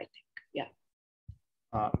Tomar, I think.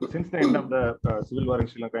 Yeah. Since the end of the civil war in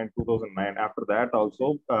Sri Lanka in 2009, after that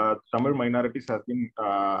also, Tamil minorities have been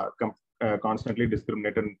constantly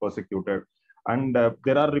discriminated and persecuted. And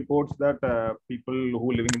there are reports that people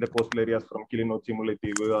who living in the coastal areas from Kilinochchi,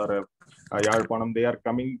 Mullaitivu, or Yalparam, they are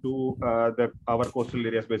coming to our coastal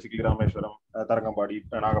areas, basically Rameshwaram, Tarangambadi,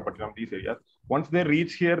 Nagapattinam, these areas. Once they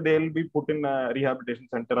reach here, they will be put in a rehabilitation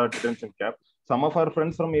center or detention camp. Some of our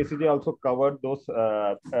friends from ACJ also covered those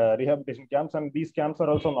rehabilitation camps, and these camps are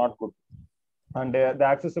also not good. And the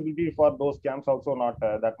accessibility for those camps also not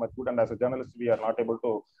that much good. And as a journalist, we are not able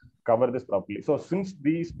to cover this properly. So since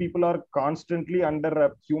these people are constantly under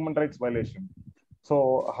a human rights violation,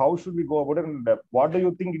 so how should we go about it? And what do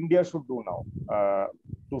you think India should do now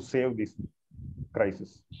to save this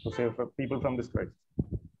crisis, to save people from this crisis?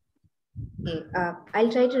 Okay,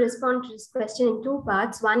 I'll try to respond to this question in two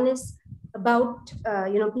parts. One is about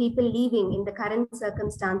people leaving in the current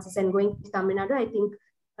circumstances and going to Tamil Nadu. I think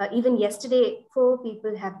even yesterday, 4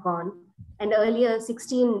 people have gone, and earlier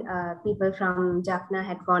 16 people from Jaffna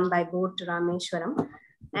had gone by boat to Rameshwaram.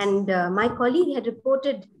 And my colleague had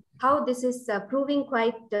reported how this is proving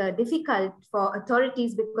quite difficult for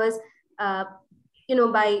authorities, because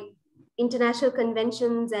by international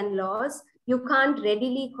conventions and laws, you can't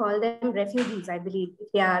readily call them refugees, I believe,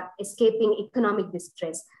 if they are escaping economic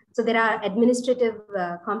distress. So there are administrative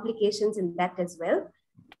complications in that as well.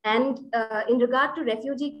 And in regard to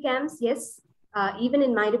refugee camps, yes, even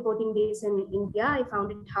in my reporting days in India, I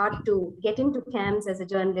found it hard to get into camps as a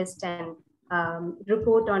journalist and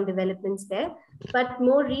report on developments there. But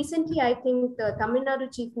more recently, I think the Tamil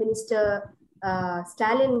Nadu Chief Minister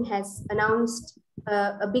Stalin has announced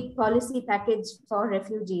a big policy package for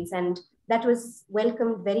refugees, and that was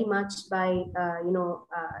welcomed very much by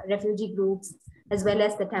refugee groups, as well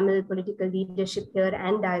as the Tamil political leadership here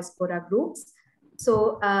and diaspora groups.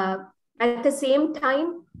 So at the same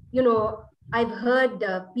time, I've heard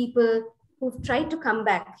people who've tried to come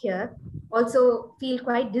back here also feel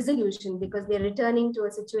quite disillusioned, because they're returning to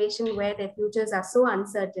a situation where their futures are so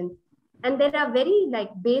uncertain. And there are very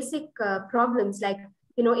basic problems, like,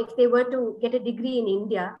 if they were to get a degree in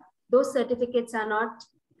India, those certificates are not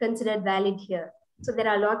considered valid here. So there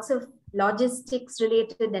are lots of logistics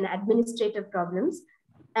related and administrative problems.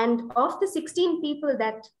 And of the 16 people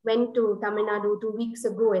that went to Tamil Nadu 2 weeks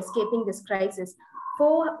ago, escaping this crisis,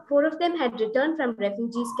 four of them had returned from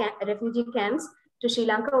refugee camps to Sri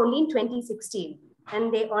Lanka only in 2016,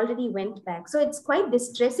 and they already went back. So it's quite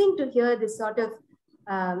distressing to hear this sort of,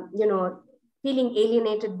 feeling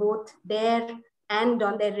alienated both there and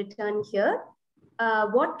on their return here.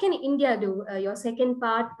 What can India do? Your second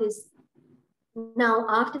part is, now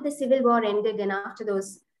after the civil war ended and after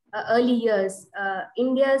those early years,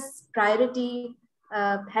 India's priority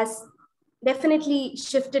has definitely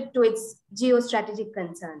shifted to its geostrategic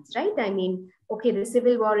concerns, right? I mean, okay, the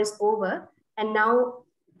civil war is over, and now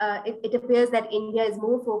it appears that India is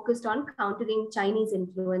more focused on countering Chinese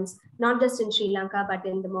influence, not just in Sri Lanka, but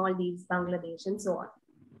in the Maldives, Bangladesh, and so on.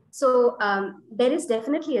 So there is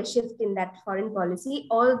definitely a shift in that foreign policy,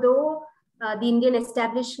 although the Indian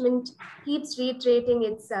establishment keeps reiterating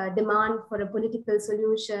its demand for a political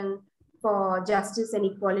solution, for justice and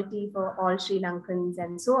equality for all Sri Lankans,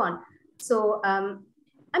 and so on. So,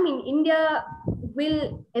 I mean, India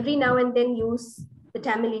will every now and then use the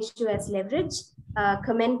Tamil issue as leverage,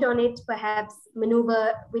 comment on it, perhaps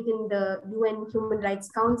maneuver within the UN Human Rights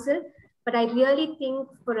Council. But I really think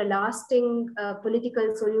for a lasting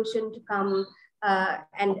political solution to come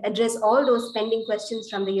and address all those pending questions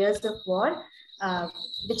from the years of war,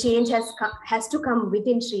 the change has to come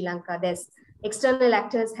within Sri Lanka. There's external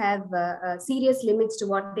actors have serious limits to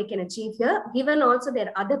what they can achieve here, given also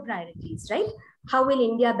their other priorities, right? How will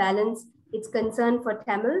India balance its concern for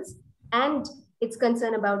Tamils and its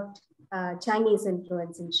concern about Chinese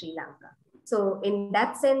influence in Sri Lanka? So in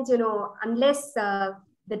that sense, unless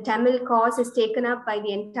the Tamil cause is taken up by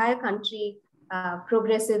the entire country,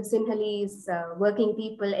 progressives, Sinhalese, working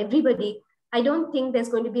people, everybody, I don't think there's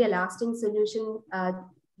going to be a lasting solution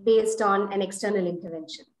based on an external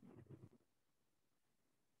intervention.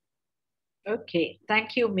 Okay,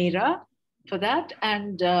 thank you, Meera, for that.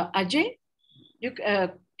 And Ajay,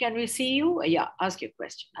 can we see you? Yeah, ask your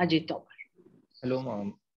question. Ajay Tomar. Hello,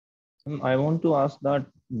 ma'am. I want to ask that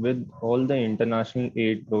with all the international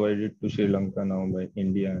aid provided to Sri Lanka now by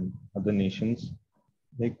India and other nations,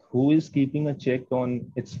 like who is keeping a check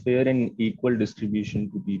on its fair and equal distribution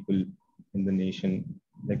to people in the nation?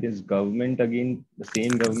 Like, is government again the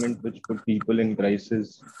same government which put people in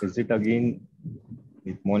crisis? Is it again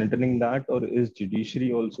like monitoring that, or is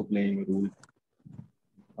judiciary also playing a role?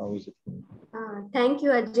 How is it? Thank you,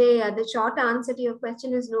 Ajay. The short answer to your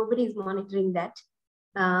question is nobody is monitoring that.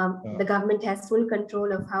 The government has full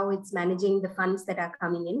control of how it's managing the funds that are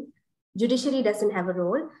coming in. Judiciary doesn't have a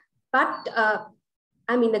role, but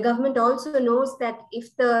I mean, the government also knows that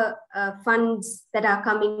if the funds that are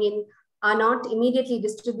coming in are not immediately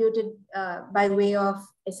distributed by way of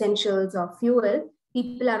essentials or fuel,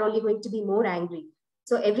 people are only going to be more angry.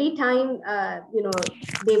 So every time,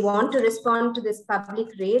 they want to respond to this public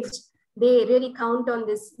rage, they really count on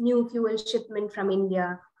this new fuel shipment from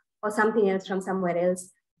India or something else from somewhere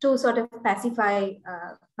else to sort of pacify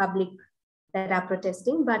public that are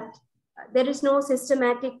protesting. But there is no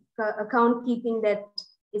systematic account keeping that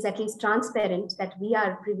is at least transparent that we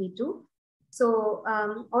are privy to. So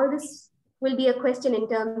all this will be a question in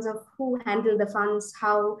terms of who handled the funds,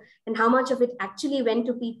 how, and how much of it actually went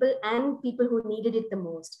to people and people who needed it the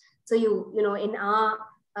most. So in our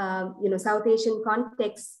South Asian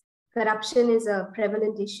context, corruption is a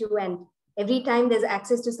prevalent issue, and every time there's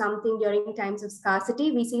access to something during times of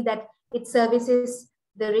scarcity, we see that it services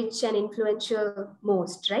the rich and influential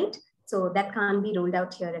most, right? So that can't be ruled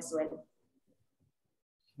out here as well.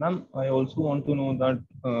 Ma'am, I also want to know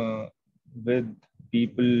that with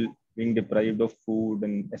people being deprived of food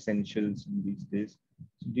and essentials in these days,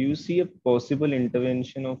 do you see a possible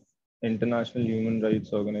intervention of international human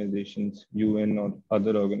rights organizations, UN or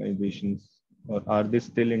other organizations, or are they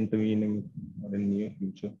still intervening in the near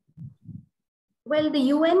future? Well, the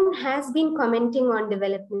UN has been commenting on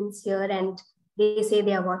developments here, and they say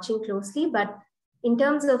they are watching closely, but in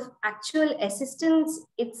terms of actual assistance,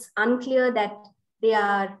 it's unclear that they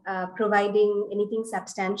are providing anything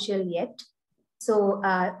substantial yet. So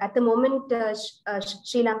at the moment,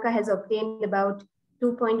 Sri Lanka has obtained about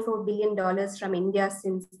 $2.4 billion from India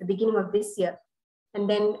since the beginning of this year. And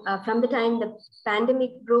then from the time the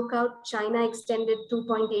pandemic broke out, China extended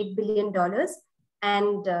 $2.8 billion.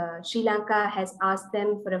 And Sri Lanka has asked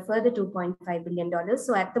them for a further $2.5 billion.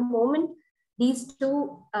 So at the moment, these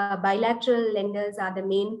two bilateral lenders are the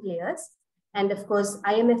main players. And of course,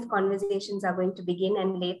 IMF conversations are going to begin,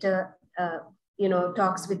 and later,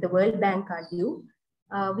 talks with the World Bank are due.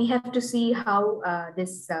 We have to see how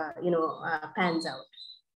this, pans out.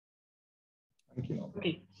 Thank you.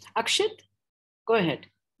 Okay. Akshit, go ahead.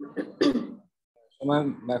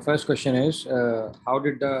 My first question is, how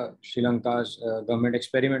did the Sri Lanka's government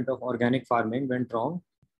experiment of organic farming went wrong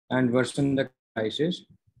and worsened the crisis?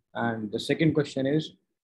 And the second question is,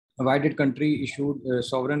 why did country issue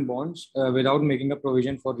sovereign bonds without making a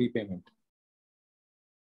provision for repayment?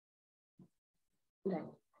 Right.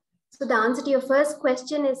 So the answer to your first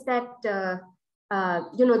question is that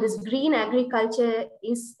this green agriculture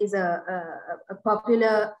is a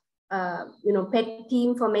popular pet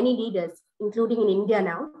theme for many leaders, including in India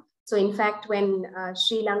now. So in fact, when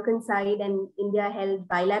Sri Lankan side and India held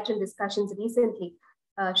bilateral discussions recently,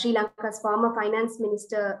 Sri Lanka's former finance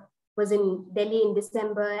minister was in Delhi in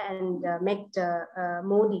December and met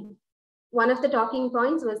Modi. One of the talking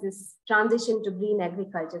points was this transition to green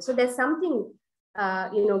agriculture. So there's something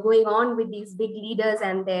going on with these big leaders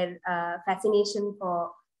and their fascination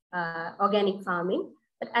for organic farming.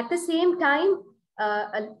 But at the same time,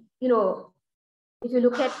 if you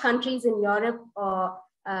look at countries in Europe or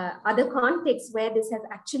other contexts where this has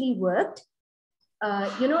actually worked,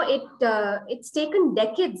 it's taken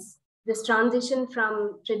decades, this transition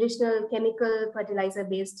from traditional chemical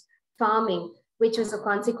fertilizer-based farming, which was a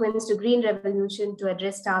consequence to green revolution to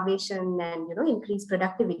address starvation and increase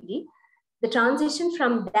productivity. The transition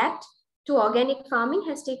from that to organic farming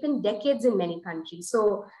has taken decades in many countries.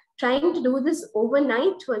 So trying to do this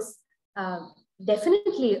overnight was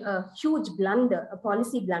definitely a huge blunder, a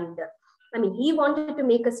policy blunder. I mean, he wanted to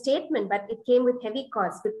make a statement, but it came with heavy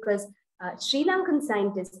costs because Sri Lankan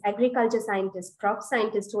scientists, agriculture scientists, crop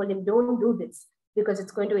scientists told him, don't do this because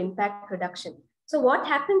it's going to impact production. So what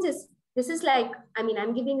happens is, this is like, I mean,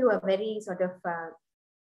 I'm giving you a very sort of,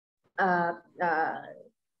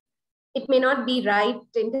 it may not be right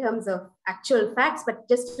in terms of actual facts, but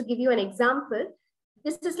just to give you an example,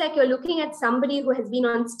 this is like you're looking at somebody who has been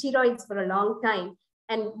on steroids for a long time.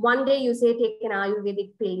 And one day you say, take an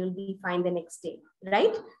Ayurvedic pill, you'll be fine the next day,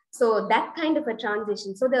 right? So that kind of a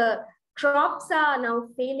transition. So the crops are now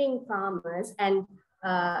failing farmers, and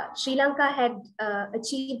Sri Lanka had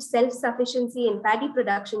achieved self-sufficiency in paddy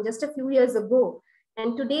production just a few years ago.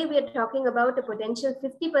 And today we are talking about a potential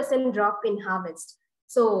 50% drop in harvest.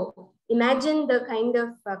 So imagine the kind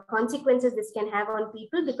of consequences this can have on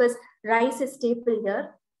people, because rice is staple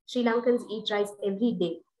here. Sri Lankans eat rice every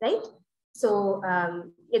day, right? So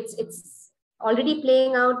it's already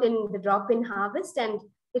playing out in the drop in harvest, and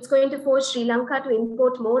it's going to force Sri Lanka to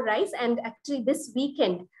import more rice. And actually this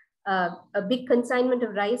weekend, a big consignment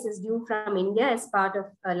of rice is due from India as part of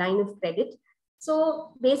a line of credit.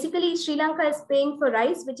 So basically Sri Lanka is paying for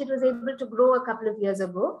rice, which it was able to grow a couple of years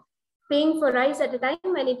ago, paying for rice at a time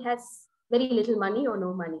when it has very little money or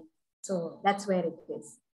no money. So that's where it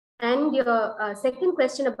is. And your second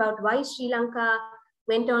question about why Sri Lanka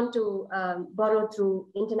went on to borrow through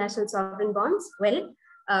international sovereign bonds. Well,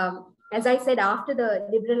 as I said, after the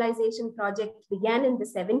liberalization project began in the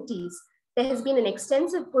 70s, there has been an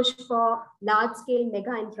extensive push for large-scale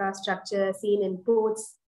mega infrastructure seen in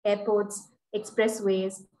ports, airports,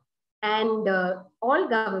 expressways, and all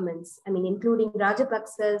governments, I mean, including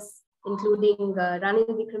Rajapaksa's, including Ranil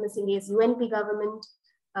Wickremesinghe's UNP government,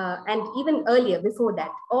 and even earlier, before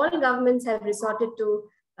that, all governments have resorted to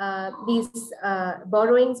these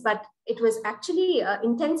borrowings, but it was actually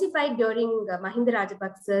intensified during Mahinda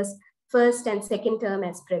Rajapaksa's first and second term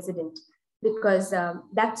as president, because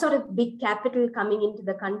that sort of big capital coming into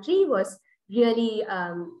the country was really,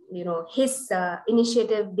 his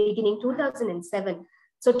initiative beginning 2007.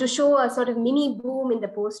 So to show a sort of mini boom in the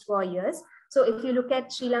post-war years. So if you look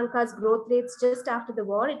at Sri Lanka's growth rates just after the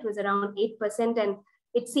war, it was around 8%, and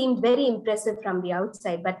it seemed very impressive from the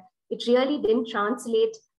outside, but it really didn't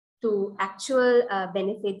translate to actual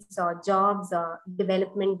benefits or jobs or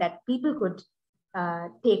development that people could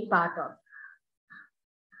take part of.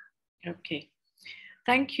 Okay,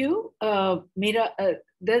 thank you, Meera.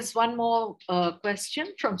 There's one more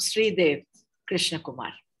question from Sridev Krishna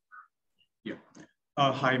Kumar. Yeah.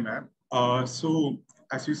 Hi, ma'am. So,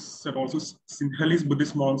 as you said, also Sinhalese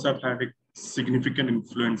Buddhist monks have had a significant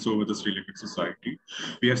influence over the Sri Lankan society.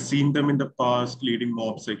 We have seen them in the past leading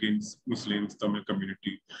mobs against Muslims, Tamil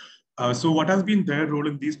community. So what has been their role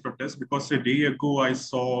in these protests? Because a day ago, I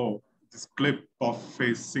saw this clip of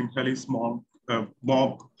a Sinhalese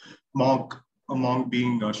monk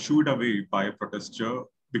being shooed away by a protester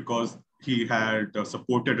because he had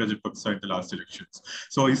supported Rajapaksa in the last elections.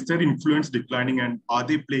 So is their influence declining, and are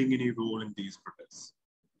they playing any role in these protests?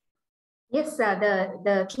 Yes,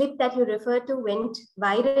 the clip that you referred to went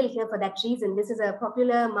viral here for that reason. This is a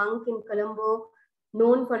popular monk in Colombo,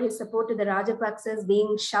 known for his support to the Rajapaksas,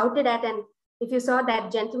 being shouted at. And if you saw,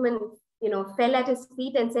 that gentleman, fell at his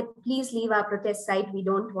feet and said, please leave our protest site. We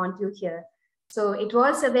don't want you here. So it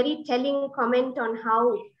was a very telling comment on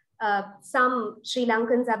how some Sri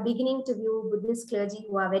Lankans are beginning to view Buddhist clergy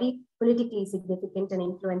who are very politically significant and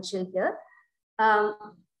influential here.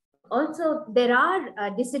 Also, there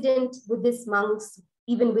are dissident Buddhist monks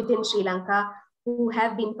even within Sri Lanka who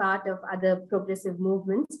have been part of other progressive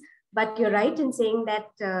movements. But you're right in saying that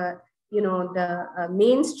the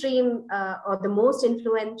mainstream or the most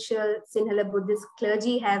influential Sinhala Buddhist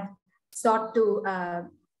clergy have sought to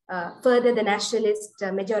further the nationalist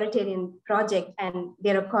majoritarian project, and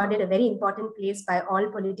they're accorded a very important place by all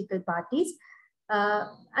political parties.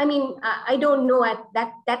 I mean, I don't know,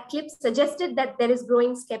 that clip suggested that there is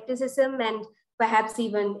growing skepticism and perhaps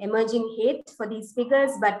even emerging hate for these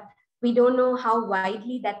figures, but we don't know how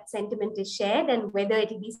widely that sentiment is shared and whether it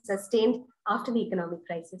will be sustained after the economic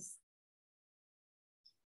crisis.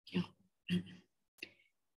 Yeah.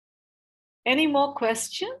 Any more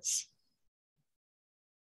questions?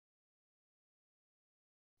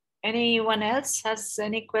 Anyone else has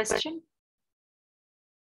any question?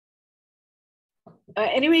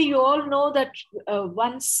 Anyway, you all know that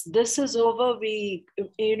once this is over,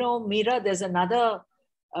 Meera, there's another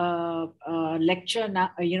lecture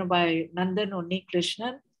now, by Nandan Onni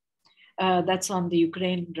Krishnan. That's on the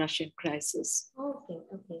Ukraine-Russian crisis.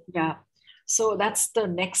 Okay. Yeah. So that's the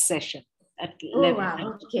next session at 11. Oh,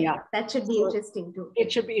 wow. Okay. Yeah. That should be interesting too.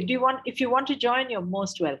 It should be. If you want to join, you're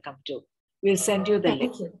most welcome to. We'll send you the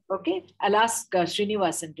link. Thank you. Okay. I'll ask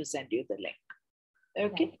Srinivasan to send you the link.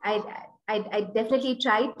 Okay. I definitely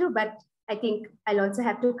try to, but I think I'll also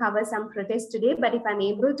have to cover some protests today. But if I'm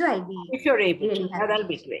able to, I'll be. If you're able really to, that'll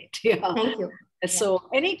be great. Yeah. Thank you. So,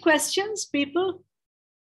 any questions, people?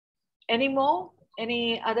 Any more?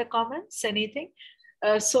 Any other comments? Anything?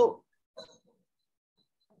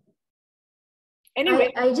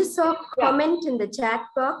 Anyway, I just saw a comment in the chat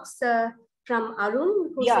box from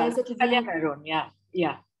Arun who says it will be. Arun,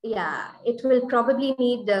 Yeah, it will probably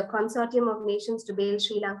need the consortium of nations to bail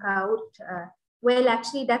Sri Lanka out. Well,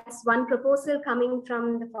 actually, that's one proposal coming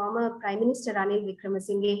from the former Prime Minister Ranil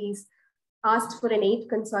Wickremesinghe. He's asked for an 8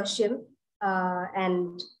 consortium.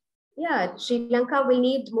 And yeah, Sri Lanka will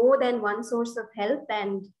need more than one source of help,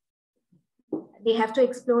 and they have to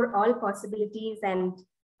explore all possibilities and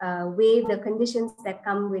weigh the conditions that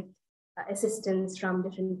come with assistance from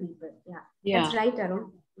different people. Yeah. That's right,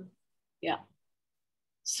 Arun. Yeah.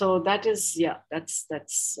 So that is, that's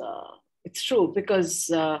it's true because,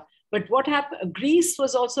 but what happened, Greece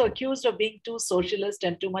was also accused of being too socialist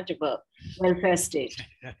and too much of a welfare state.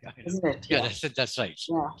 Isn't it? Yeah, that's right.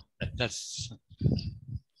 Yeah. That's.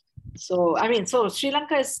 So, I mean, so Sri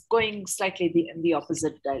Lanka is going slightly in the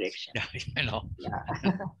opposite direction. Yeah, I know.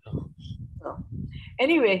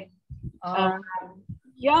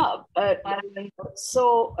 Yeah.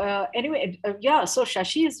 So, anyway, so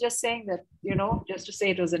Shashi is just saying that, just to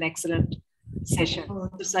say it was an excellent session. So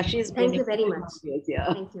Shashi is thank you very much.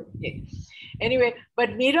 Yeah. Thank you. Okay. Anyway,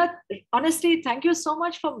 but Meera, honestly, thank you so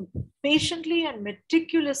much for patiently and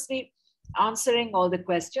meticulously answering all the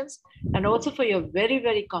questions, and also for your very,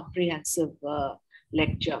 very comprehensive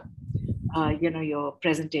lecture, your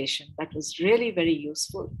presentation. That was really very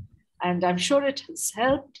useful. And I'm sure it has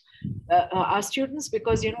helped our students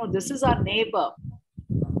because, this is our neighbor.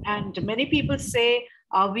 And many people say,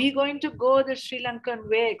 are we going to go the Sri Lankan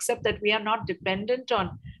way, except that we are not dependent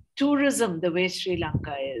on tourism the way Sri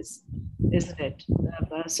Lanka is, isn't it?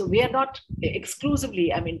 So we are not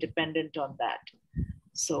exclusively, dependent on that.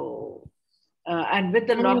 So, and with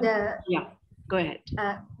the go ahead.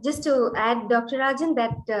 Just to add, Dr. Rajan,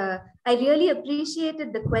 that I really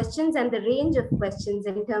appreciated the questions and the range of questions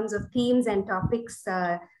in terms of themes and topics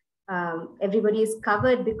everybody is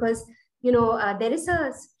covered, because there is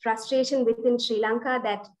a frustration within Sri Lanka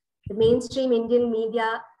that the mainstream Indian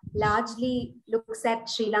media largely looks at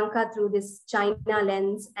Sri Lanka through this China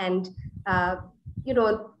lens, and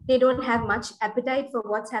they don't have much appetite for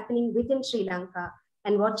what's happening within Sri Lanka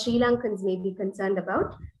and what Sri Lankans may be concerned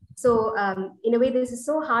about. So in a way, this is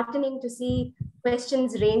so heartening to see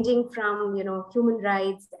questions ranging from human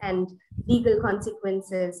rights and legal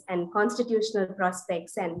consequences and constitutional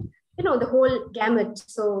prospects and the whole gamut.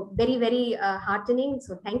 So very, very heartening.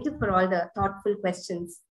 So thank you for all the thoughtful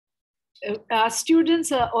questions.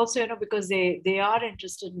 Students are also, because they are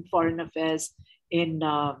interested in foreign affairs, in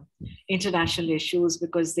international issues,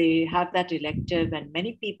 because they have that elective, and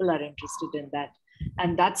many people are interested in that.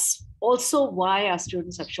 And that's also why our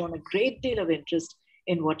students have shown a great deal of interest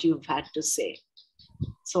in what you've had to say.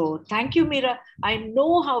 So thank you, Meera. I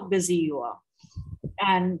know how busy you are.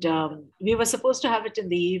 And we were supposed to have it in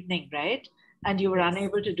the evening, right? and you were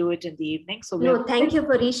unable to do it in the evening. So no, thank you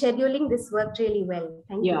for rescheduling. This worked really well.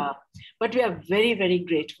 Thank you. Yeah, but we are very, very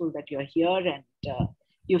grateful that you're here, and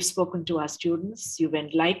you've spoken to our students. You've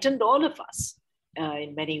enlightened all of us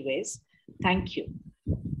in many ways. Thank you.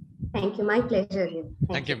 Thank you. My pleasure.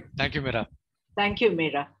 Thank you. Thank you, Meera. Thank you,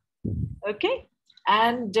 Meera. Okay.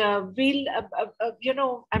 And we'll, you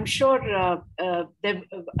know, I'm sure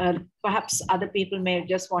perhaps other people may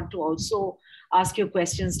just want to also ask you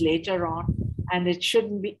questions later on. And it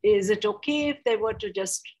shouldn't be, is it okay if they were to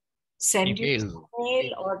just send you an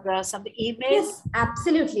email or something? Email? Yes,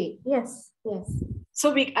 absolutely. Yes, yes.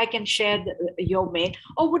 So I can share your mail.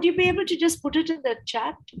 Or would you be able to just put it in the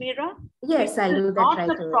chat, Meera? Yes, I'll do that not right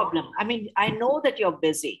a away. problem. I mean, I know that you're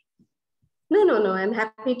busy. No. I'm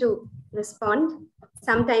happy to respond.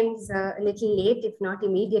 Sometimes a little late, if not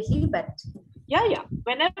immediately, but. Yeah.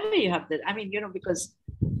 Whenever you have that. I mean, you know, because.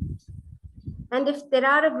 And if there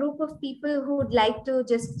are a group of people who would like to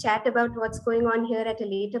just chat about what's going on here at a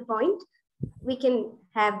later point, we can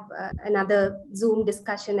have another Zoom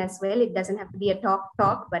discussion as well. It doesn't have to be a talk,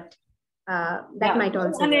 but that might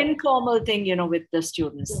also an work. informal thing, you know, with the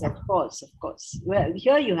students. Yeah. Of course. Well,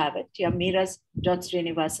 here you have it. Here,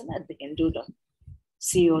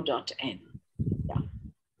 meera.srinivasan@hindu.co.in. Yeah.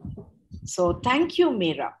 So thank you,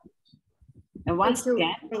 Meera. And once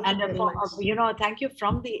again, and you know, thank you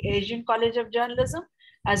from the Asian College of Journalism,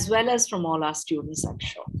 as well as from all our students, I'm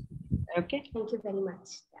sure. Okay. Thank you very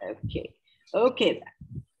much. Okay.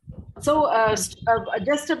 So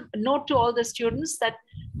just a note to all the students that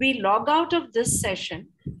we log out of this session,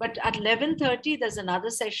 but at 11:30, there's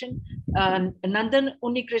another session, Nandan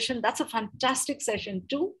Unikrishan. That's a fantastic session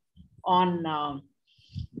too, on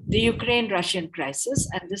the Ukraine-Russian crisis.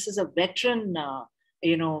 And this is a veteran,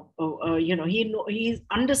 he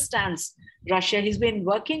understands Russia. He's been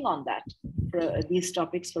working on that, for these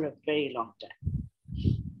topics for a very long time.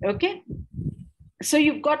 Okay. So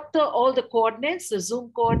you've got all the coordinates, the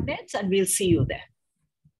Zoom coordinates, and we'll see you there.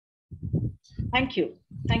 Thank you.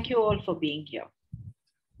 Thank you all for being here.